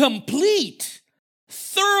be complete,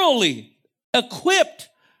 thoroughly equipped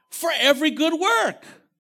for every good work.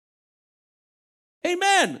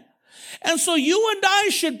 Amen. And so you and I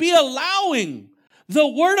should be allowing the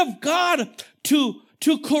word of God to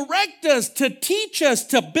correct us, to teach us,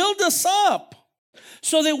 to build us up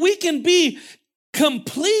so that we can be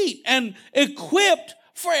complete and equipped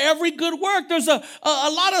for every good work. There's a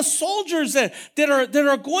lot of soldiers that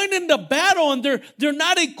are going into battle and they're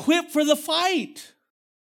not equipped for the fight.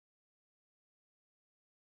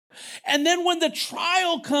 And then when the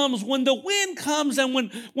trial comes, when the wind comes, and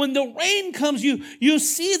when the rain comes, you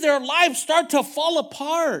see their lives start to fall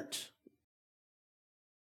apart.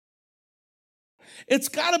 It's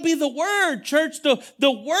got to be the word, church.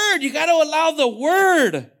 The word, you got to allow the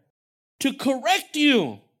word to correct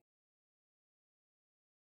you.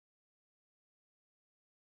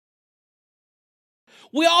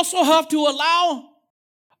 We also have to allow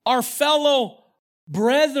our fellow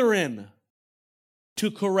brethren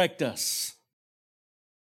to correct us.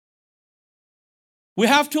 We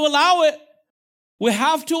have to allow it. We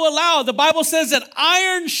have to allow. The Bible says that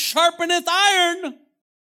iron sharpeneth iron.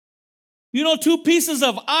 You know, two pieces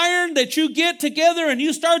of iron that you get together and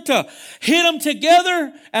you start to hit them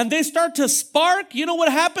together and they start to spark. You know what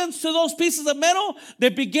happens to those pieces of metal? They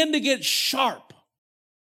begin to get sharp.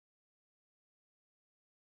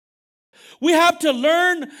 We have to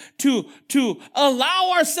learn to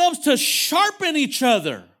allow ourselves to sharpen each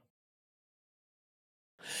other.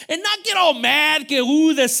 And not get all mad,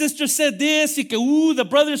 the sister said this, the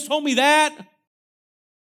brothers told me that.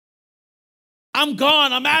 I'm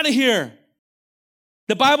gone, I'm out of here.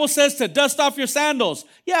 The Bible says to dust off your sandals.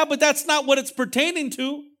 Yeah, but that's not what it's pertaining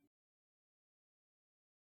to.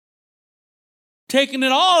 Taking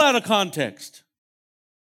it all out of context.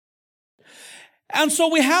 And so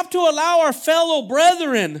we have to allow our fellow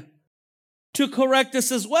brethren to correct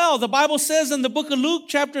us as well. The Bible says in the book of Luke,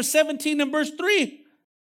 chapter 17 and verse 3,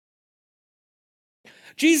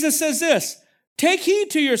 Jesus says this, take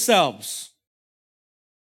heed to yourselves.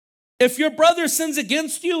 If your brother sins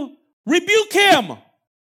against you, rebuke him.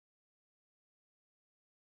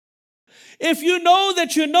 If you know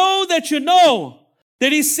that you know that you know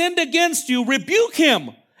that he sinned against you, rebuke him.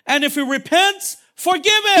 And if he repents,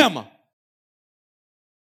 forgive him.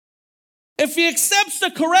 If he accepts the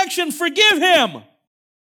correction, forgive him.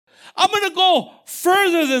 I'm going to go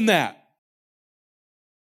further than that.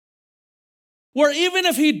 Where even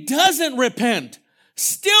if he doesn't repent,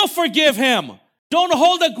 still forgive him. Don't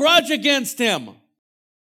hold a grudge against him.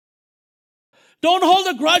 Don't hold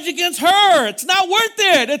a grudge against her. It's not worth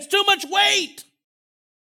it. It's too much weight.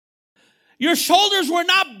 Your shoulders were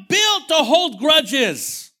not built to hold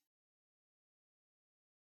grudges.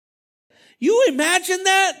 You imagine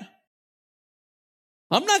that?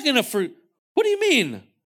 I'm not going to, what do you mean?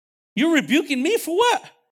 You're rebuking me for what?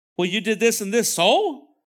 Well, you did this and this, so?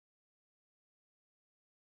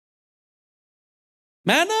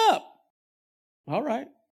 Man up. All right.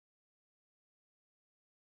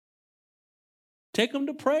 Take them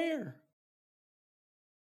to prayer.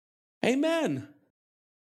 Amen.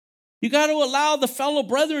 You got to allow the fellow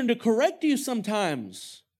brethren to correct you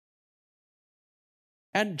sometimes.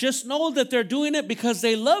 And just know that they're doing it because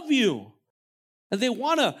they love you. And they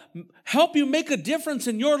want to help you make a difference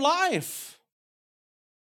in your life.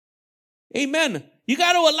 Amen. You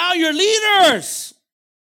got to allow your leaders,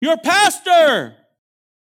 your pastor,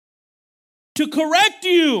 to correct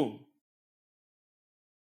you.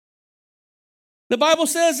 The Bible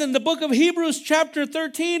says in the book of Hebrews chapter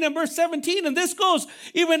 13 and verse 17, and this goes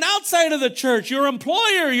even outside of the church, your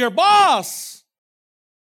employer, your boss.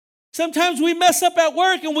 Sometimes we mess up at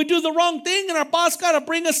work and we do the wrong thing and our boss got to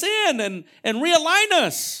bring us in and realign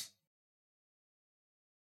us.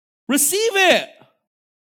 Receive it.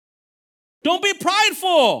 Don't be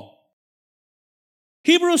prideful.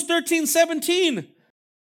 Hebrews 13:17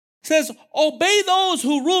 says, obey those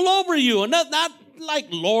who rule over you, and not like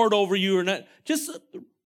lord over you, or not. Just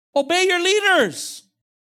obey your leaders.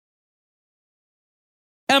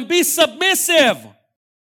 And be submissive.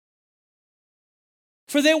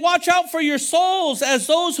 For they watch out for your souls as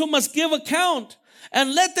those who must give account,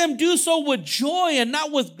 and let them do so with joy and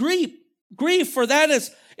not with grief, for that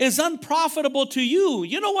is unprofitable to you.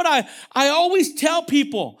 You know what I always tell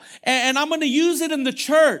people, and I'm going to use it in the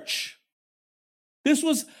church.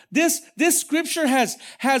 This scripture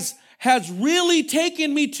has really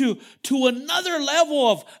taken me to another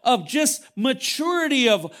level of just maturity,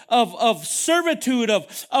 of servitude,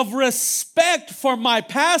 of respect for my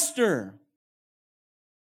pastor.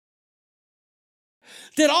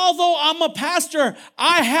 That although I'm a pastor,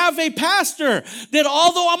 I have a pastor. That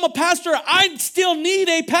although I'm a pastor, I still need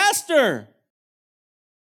a pastor.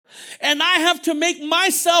 And I have to make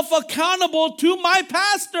myself accountable to my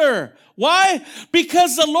pastor. Why?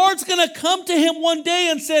 Because the Lord's going to come to him one day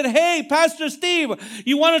and said, hey, Pastor Steve,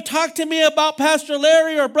 you want to talk to me about Pastor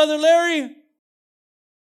Larry or Brother Larry?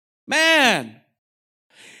 Man,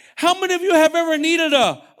 how many of you have ever needed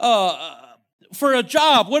for a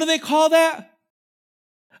job? What do they call that?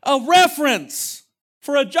 A reference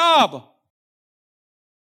for a job.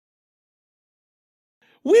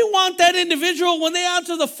 We want that individual when they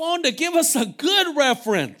answer the phone to give us a good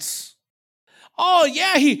reference. Oh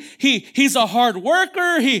yeah, he's a hard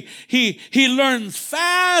worker. He learns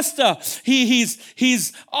fast.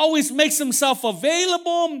 He's always makes himself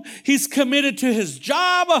available. He's committed to his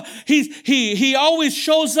job. He always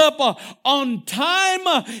shows up on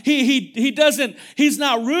time. He's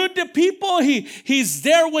not rude to people. He's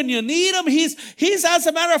there when you need him. He's as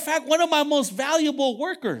a matter of fact one of my most valuable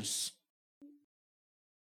workers.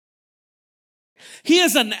 He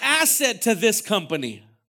is an asset to this company.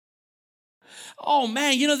 Oh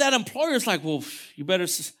man, you know that employer's like, well,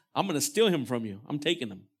 I'm going to steal him from you. I'm taking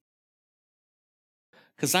him.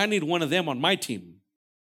 Because I need one of them on my team.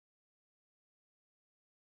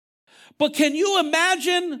 But can you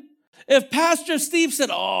imagine if Pastor Steve said,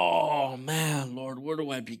 oh man, Lord, where do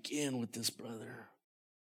I begin with this brother?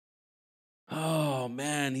 Oh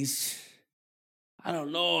man, I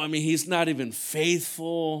don't know. I mean, he's not even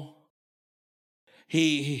faithful.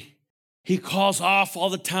 He calls off all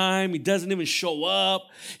the time. He doesn't even show up.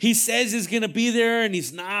 He says he's going to be there and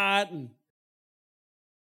he's not.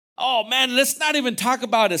 Oh man, let's not even talk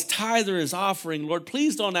about his tithe or his offering. Lord,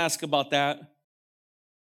 please don't ask about that.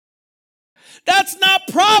 That's not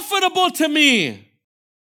profitable to me.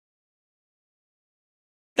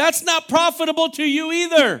 That's not profitable to you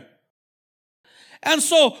either. And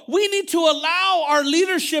so we need to allow our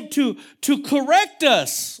leadership to correct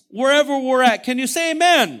us wherever we're at. Can you say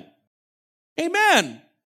amen? Amen.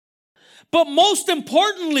 But most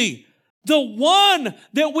importantly, the one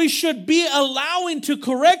that we should be allowing to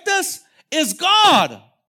correct us is God.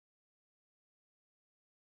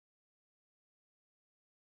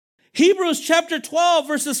 Hebrews chapter 12,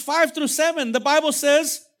 verses 5 through 7, the Bible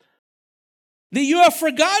says that you have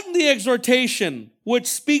forgotten the exhortation which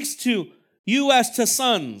speaks to you as to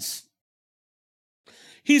sons.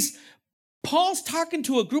 Paul's talking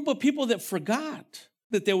to a group of people that forgot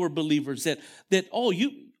that they were believers, that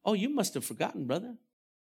you must have forgotten, brother.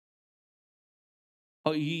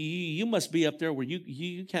 Oh, you must be up there where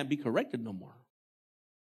you can't be corrected no more.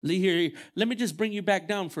 Here, let me just bring you back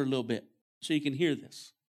down for a little bit so you can hear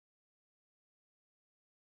this.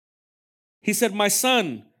 He said, my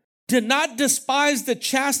son, do not despise the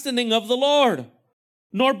chastening of the Lord,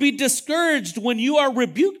 nor be discouraged when you are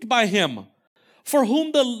rebuked by him. For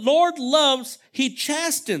whom the Lord loves, he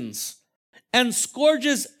chastens and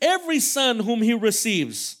scourges every son whom he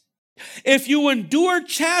receives. If you endure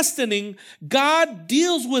chastening, God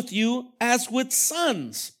deals with you as with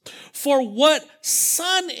sons. For what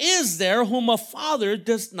son is there whom a father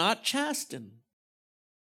does not chasten?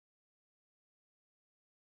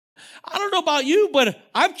 I don't know about you, but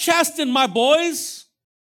I've chastened my boys.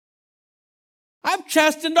 I've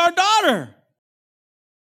chastened our daughter.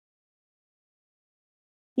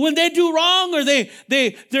 When they do wrong or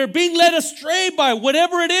they're being led astray by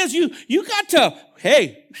whatever it is, you got to,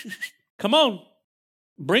 hey, come on,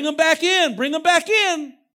 bring them back in, bring them back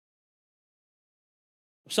in.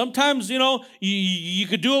 Sometimes, you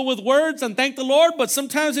could do it with words and thank the Lord, but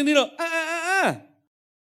sometimes you need a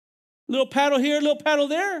little paddle here, a little paddle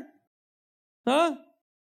there. Huh?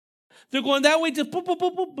 They're going that way, just boop, boop,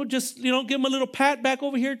 boop, boop, boop, just, give them a little pat back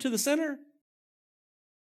over here to the center.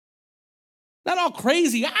 Not all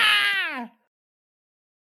crazy.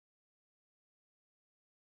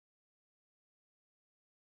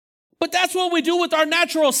 But that's what we do with our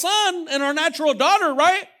natural son and our natural daughter,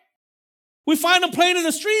 right? We find them playing in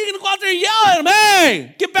the street, you're going to go out there and yell at them,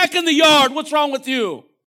 hey, get back in the yard. What's wrong with you?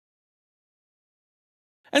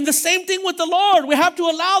 And the same thing with the Lord. We have to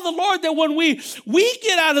allow the Lord that when we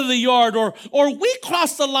get out of the yard or we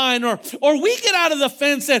cross the line or we get out of the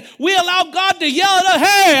fence, that we allow God to yell at us,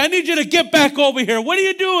 hey, I need you to get back over here. What are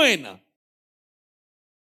you doing?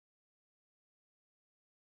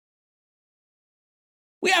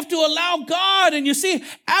 We have to allow God. And you see,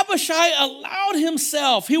 Abishai allowed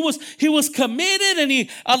himself. He was committed and he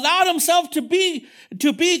allowed himself to be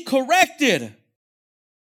corrected.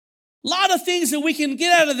 A lot of things that we can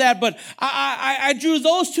get out of that, but I drew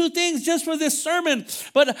those two things just for this sermon.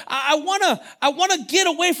 But I wanna get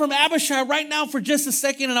away from Abishai right now for just a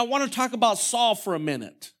second, and I want to talk about Saul for a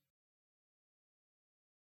minute.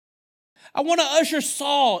 I want to usher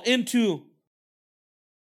Saul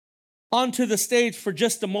onto the stage for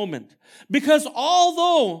just a moment, because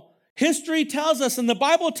although history tells us and the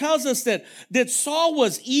Bible tells us that Saul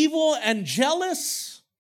was evil and jealous,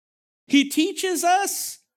 he teaches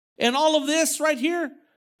us. And all of this right here,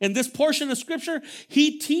 in this portion of Scripture,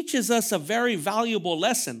 he teaches us a very valuable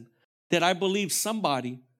lesson that I believe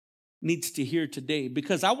somebody needs to hear today.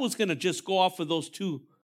 Because I was going to just go off of those two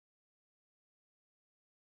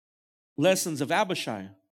lessons of Abishai.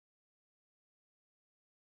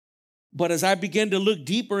 But as I began to look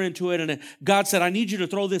deeper into it, and God said, I need you to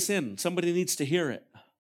throw this in. Somebody needs to hear it.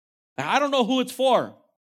 I don't know who it's for.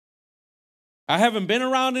 I haven't been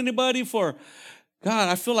around anybody for... God,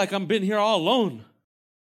 I feel like I'm been here all alone.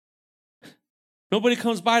 Nobody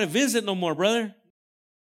comes by to visit no more, brother.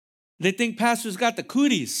 They think pastor's got the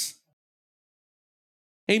cooties.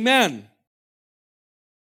 Amen.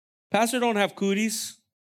 Pastor don't have cooties.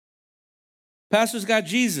 Pastor's got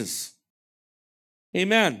Jesus.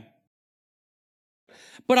 Amen.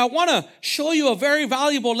 But I want to show you a very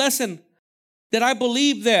valuable lesson that I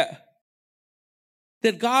believe that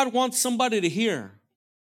God wants somebody to hear.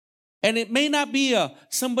 And it may not be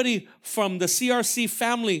somebody from the CRC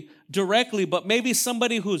family directly, but maybe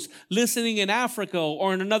somebody who's listening in Africa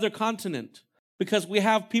or in another continent, because we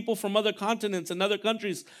have people from other continents and other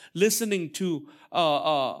countries listening to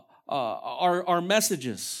our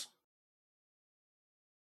messages.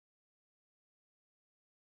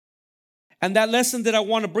 And that lesson that I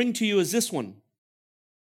want to bring to you is this one,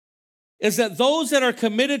 is that those that are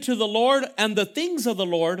committed to the Lord and the things of the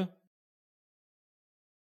Lord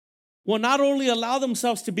will not only allow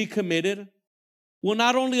themselves to be committed, will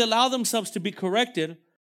not only allow themselves to be corrected,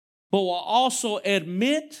 but will also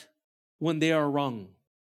admit when they are wrong.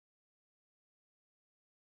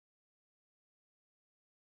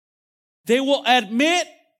 They will admit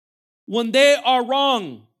when they are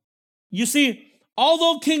wrong. You see,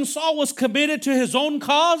 although King Saul was committed to his own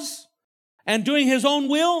cause and doing his own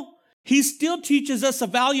will, he still teaches us a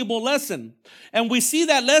valuable lesson. And we see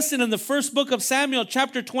that lesson in the first book of Samuel,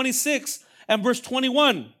 chapter 26 and verse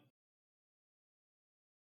 21,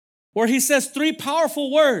 where he says 3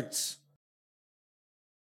 powerful words.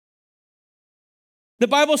 The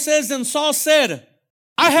Bible says, "Then Saul said,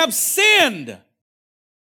 I have sinned.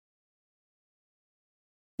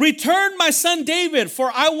 Return my son David,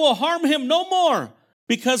 for I will harm him no more,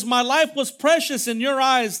 because my life was precious in your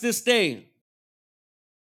eyes this day."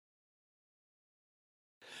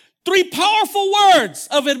 3 powerful words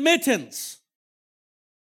of admittance.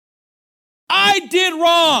 I did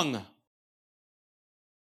wrong.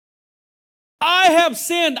 I have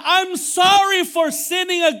sinned. I'm sorry for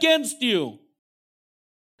sinning against you.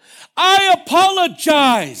 I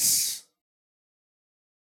apologize.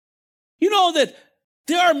 You know that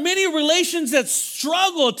there are many relations that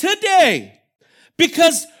struggle today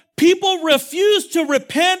because people refuse to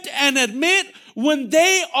repent and admit when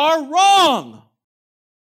they are wrong.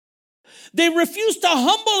 They refuse to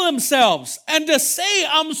humble themselves and to say,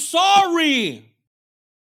 I'm sorry.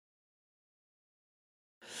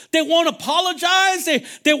 They won't apologize.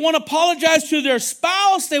 They won't apologize to their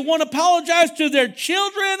spouse. They won't apologize to their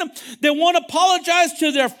children. They won't apologize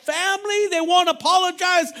to their family. They won't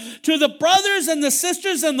apologize to the brothers and the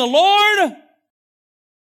sisters in the Lord.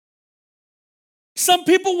 Some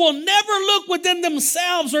people will never look within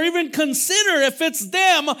themselves or even consider if it's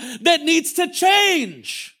them that needs to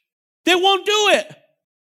change. They won't do it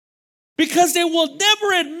because they will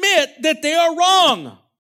never admit that they are wrong.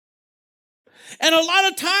 And a lot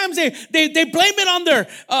of times they blame it on their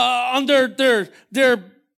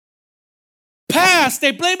past.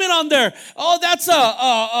 They blame it on that's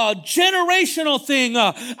a generational thing.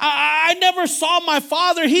 I never saw my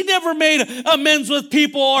father. He never made amends with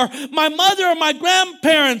people. Or my mother or my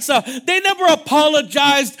grandparents. They never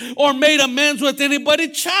apologized or made amends with anybody.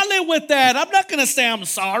 Chale with that. I'm not going to say I'm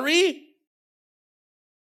sorry.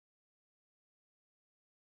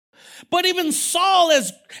 But even Saul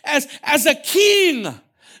as a king,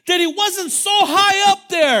 that he wasn't so high up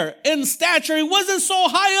there in stature, he wasn't so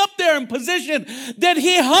high up there in position, that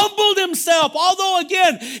he humbled himself. Although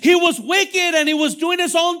again, he was wicked and he was doing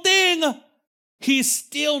his own thing, he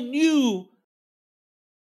still knew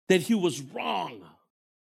that he was wrong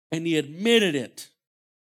and he admitted it.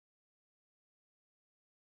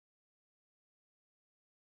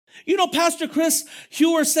 You know, Pastor Chris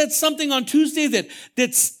Hewer said something on Tuesday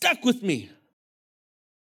that stuck with me.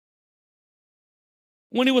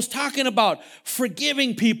 When he was talking about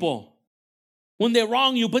forgiving people when they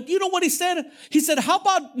wrong you. But you know what he said? He said, how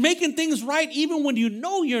about making things right even when you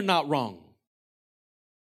know you're not wrong?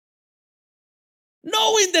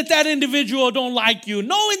 Knowing that individual don't like you,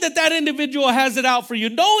 knowing that individual has it out for you,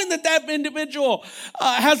 knowing that individual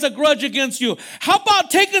has a grudge against you. How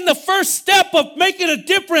about taking the first step of making a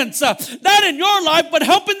difference, not in your life, but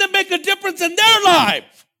helping them make a difference in their life?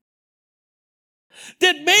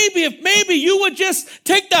 That maybe you would just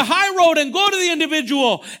take the high road and go to the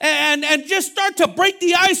individual and just start to break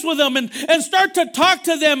the ice with them and start to talk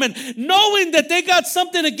to them, and knowing that they got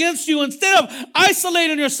something against you, instead of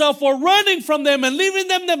isolating yourself or running from them and leaving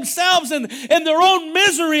them themselves in their own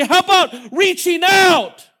misery. How about reaching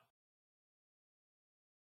out?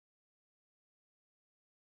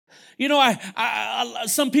 You know, I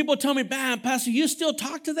some people tell me, man, Pastor, you still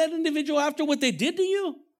talk to that individual after what they did to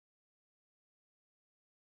you?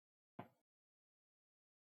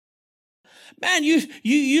 Man,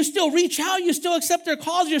 you still reach out, you still accept their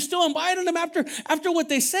calls, you're still inviting them after what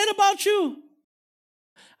they said about you?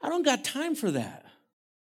 I don't got time for that.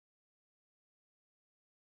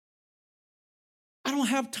 I don't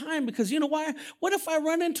have time because you know why? What if I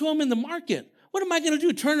run into them in the market? What am I going to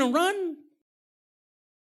do, turn and run?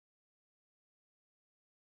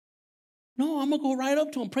 No, I'm going to go right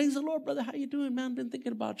up to them. Praise the Lord, brother. How you doing, man? Been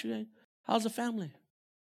thinking about you. How's the family?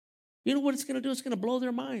 You know what it's going to do? It's going to blow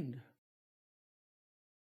their mind.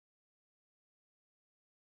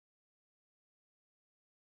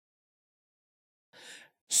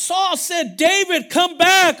 Saul said, David, come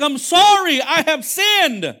back. I'm sorry. I have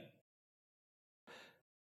sinned.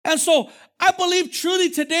 And so I believe truly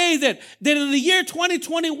today that in the year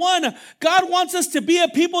 2021, God wants us to be a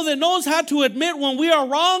people that knows how to admit when we are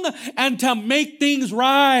wrong and to make things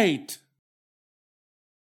right.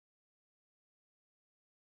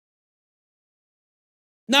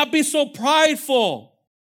 Not be so prideful.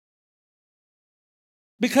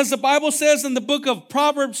 Because the Bible says in the book of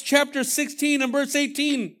Proverbs chapter 16 and verse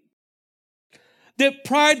 18, that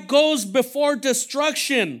pride goes before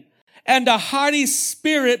destruction and a haughty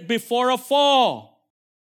spirit before a fall.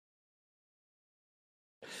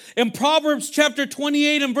 In Proverbs chapter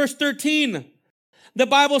 28 and verse 13, the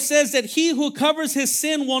Bible says that he who covers his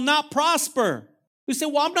sin will not prosper. We say,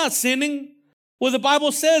 well, I'm not sinning. Well, the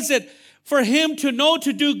Bible says that for him to know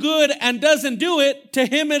to do good and doesn't do it, to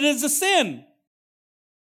him it is a sin.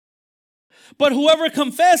 But whoever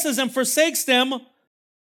confesses and forsakes them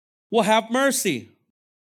will have mercy.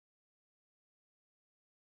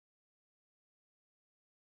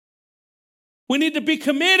 We need to be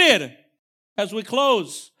committed as we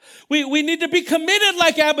close. We need to be committed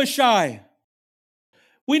like Abishai.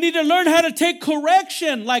 We need to learn how to take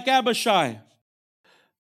correction like Abishai.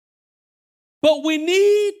 But we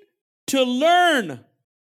need to learn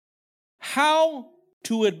how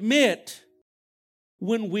to admit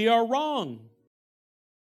when we are wrong.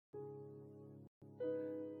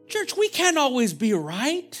 Church, we can't always be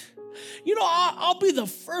right. You know, I'll be the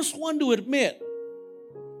first one to admit,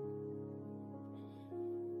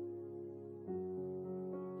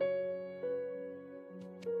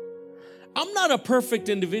 I'm not a perfect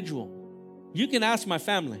individual. You can ask my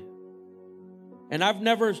family. And I've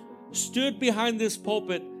never stood behind this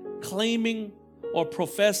pulpit claiming or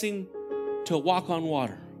professing to walk on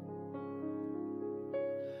water.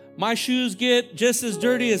 My shoes get just as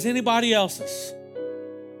dirty as anybody else's.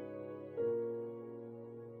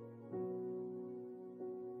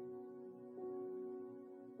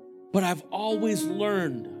 But I've always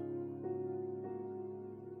learned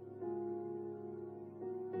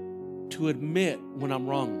to admit when I'm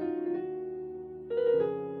wrong.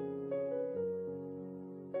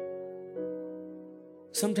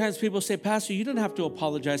 Sometimes people say, Pastor, you didn't have to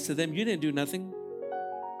apologize to them. You didn't do nothing.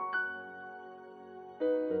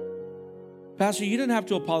 Pastor, you didn't have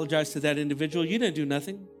to apologize to that individual. You didn't do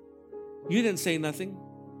nothing. You didn't say nothing.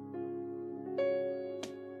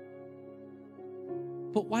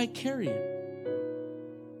 But why carry it?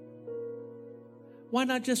 Why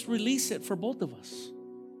not just release it for both of us?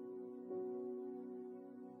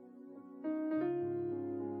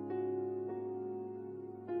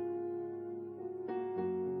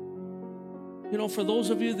 You know, for those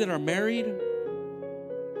of you that are married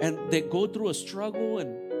and that go through a struggle,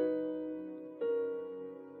 and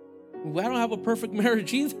I don't have a perfect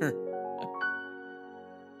marriage either.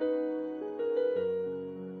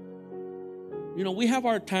 You know, we have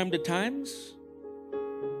our time to times.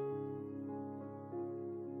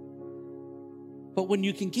 But when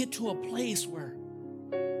you can get to a place where,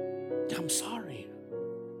 I'm sorry,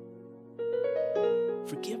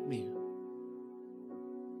 forgive me.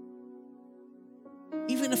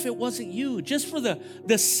 Even if it wasn't you, just for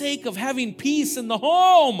the sake of having peace in the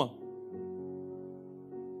home.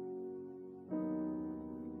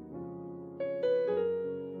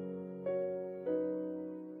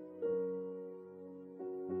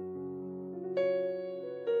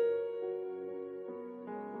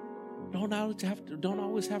 Don't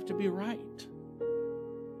always have to be right.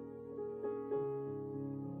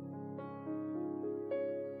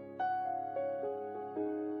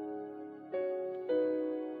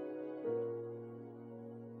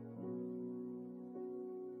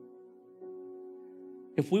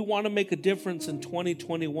 If we want to make a difference in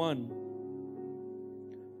 2021,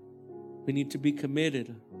 we need to be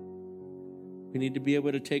committed. We need to be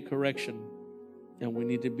able to take correction. And we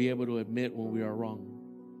need to be able to admit when we are wrong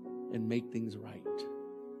and make things right.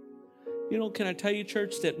 You know, can I tell you,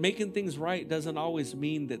 church, that making things right doesn't always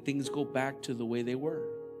mean that things go back to the way they were.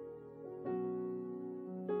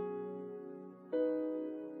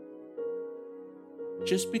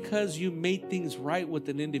 Just because you made things right with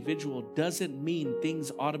an individual doesn't mean things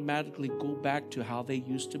automatically go back to how they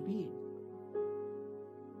used to be.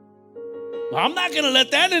 Well, I'm not going to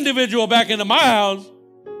let that individual back into my house.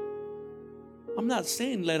 I'm not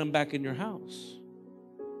saying let him back in your house.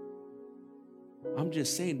 I'm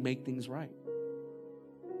just saying make things right.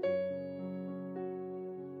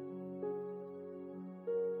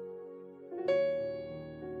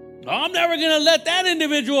 I'm never going to let that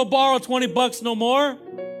individual borrow $20 no more.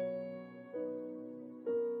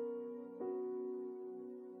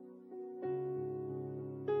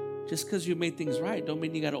 Just because you made things right don't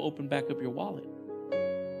mean you got to open back up your wallet.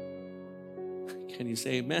 Can you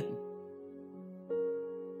say amen?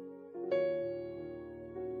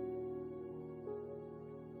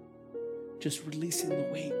 Just releasing the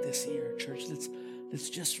weight this year, church. Let's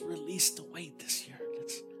just release the weight this year.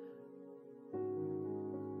 Let's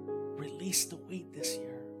release the weight this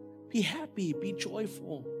year. Be happy, be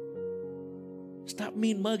joyful. Stop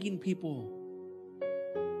mean mugging people.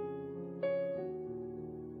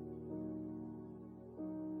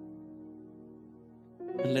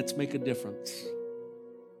 And let's make a difference.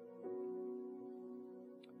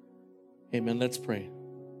 Amen. Let's pray.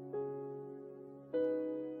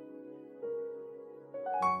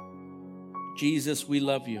 Jesus, we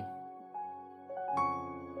love you.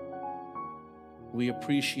 We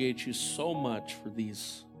appreciate you so much for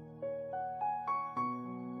these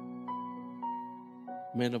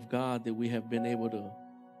men of God that we have been able to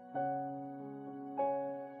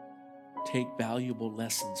take valuable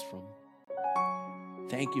lessons from.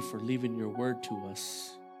 Thank you for leaving your word to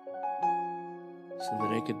us so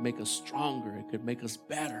that it could make us stronger, it could make us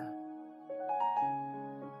better,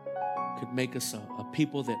 it could make us a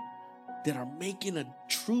people that are making a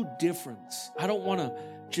true difference. I don't want to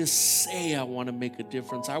just say I want to make a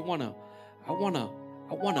difference. I want to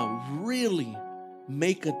really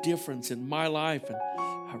make a difference in my life, and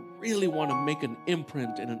I really want to make an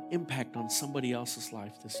imprint and an impact on somebody else's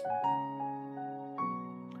life this year.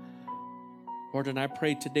 Lord, and I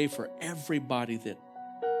pray today for everybody that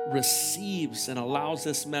receives and allows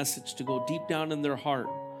this message to go deep down in their heart.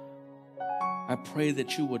 I pray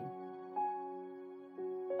that you would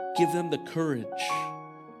give them the courage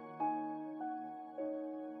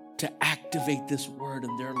to activate this word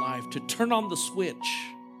in their life, to turn on the switch,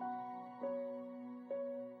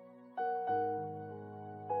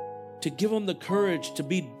 to give them the courage to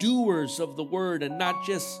be doers of the word and not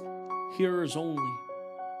just hearers only.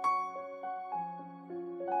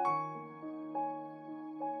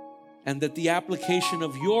 And that the application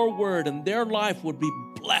of your word in their life would be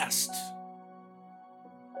blessed.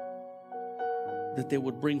 That they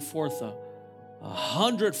would bring forth a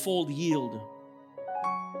 100-fold yield.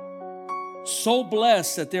 So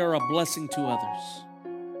blessed that they are a blessing to others.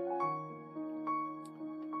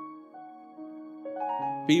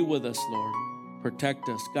 Be with us, Lord. Protect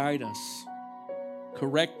us, guide us,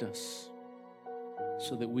 correct us,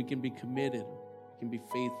 so that we can be committed, we can be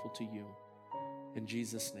faithful to you. In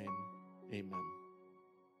Jesus' name, amen.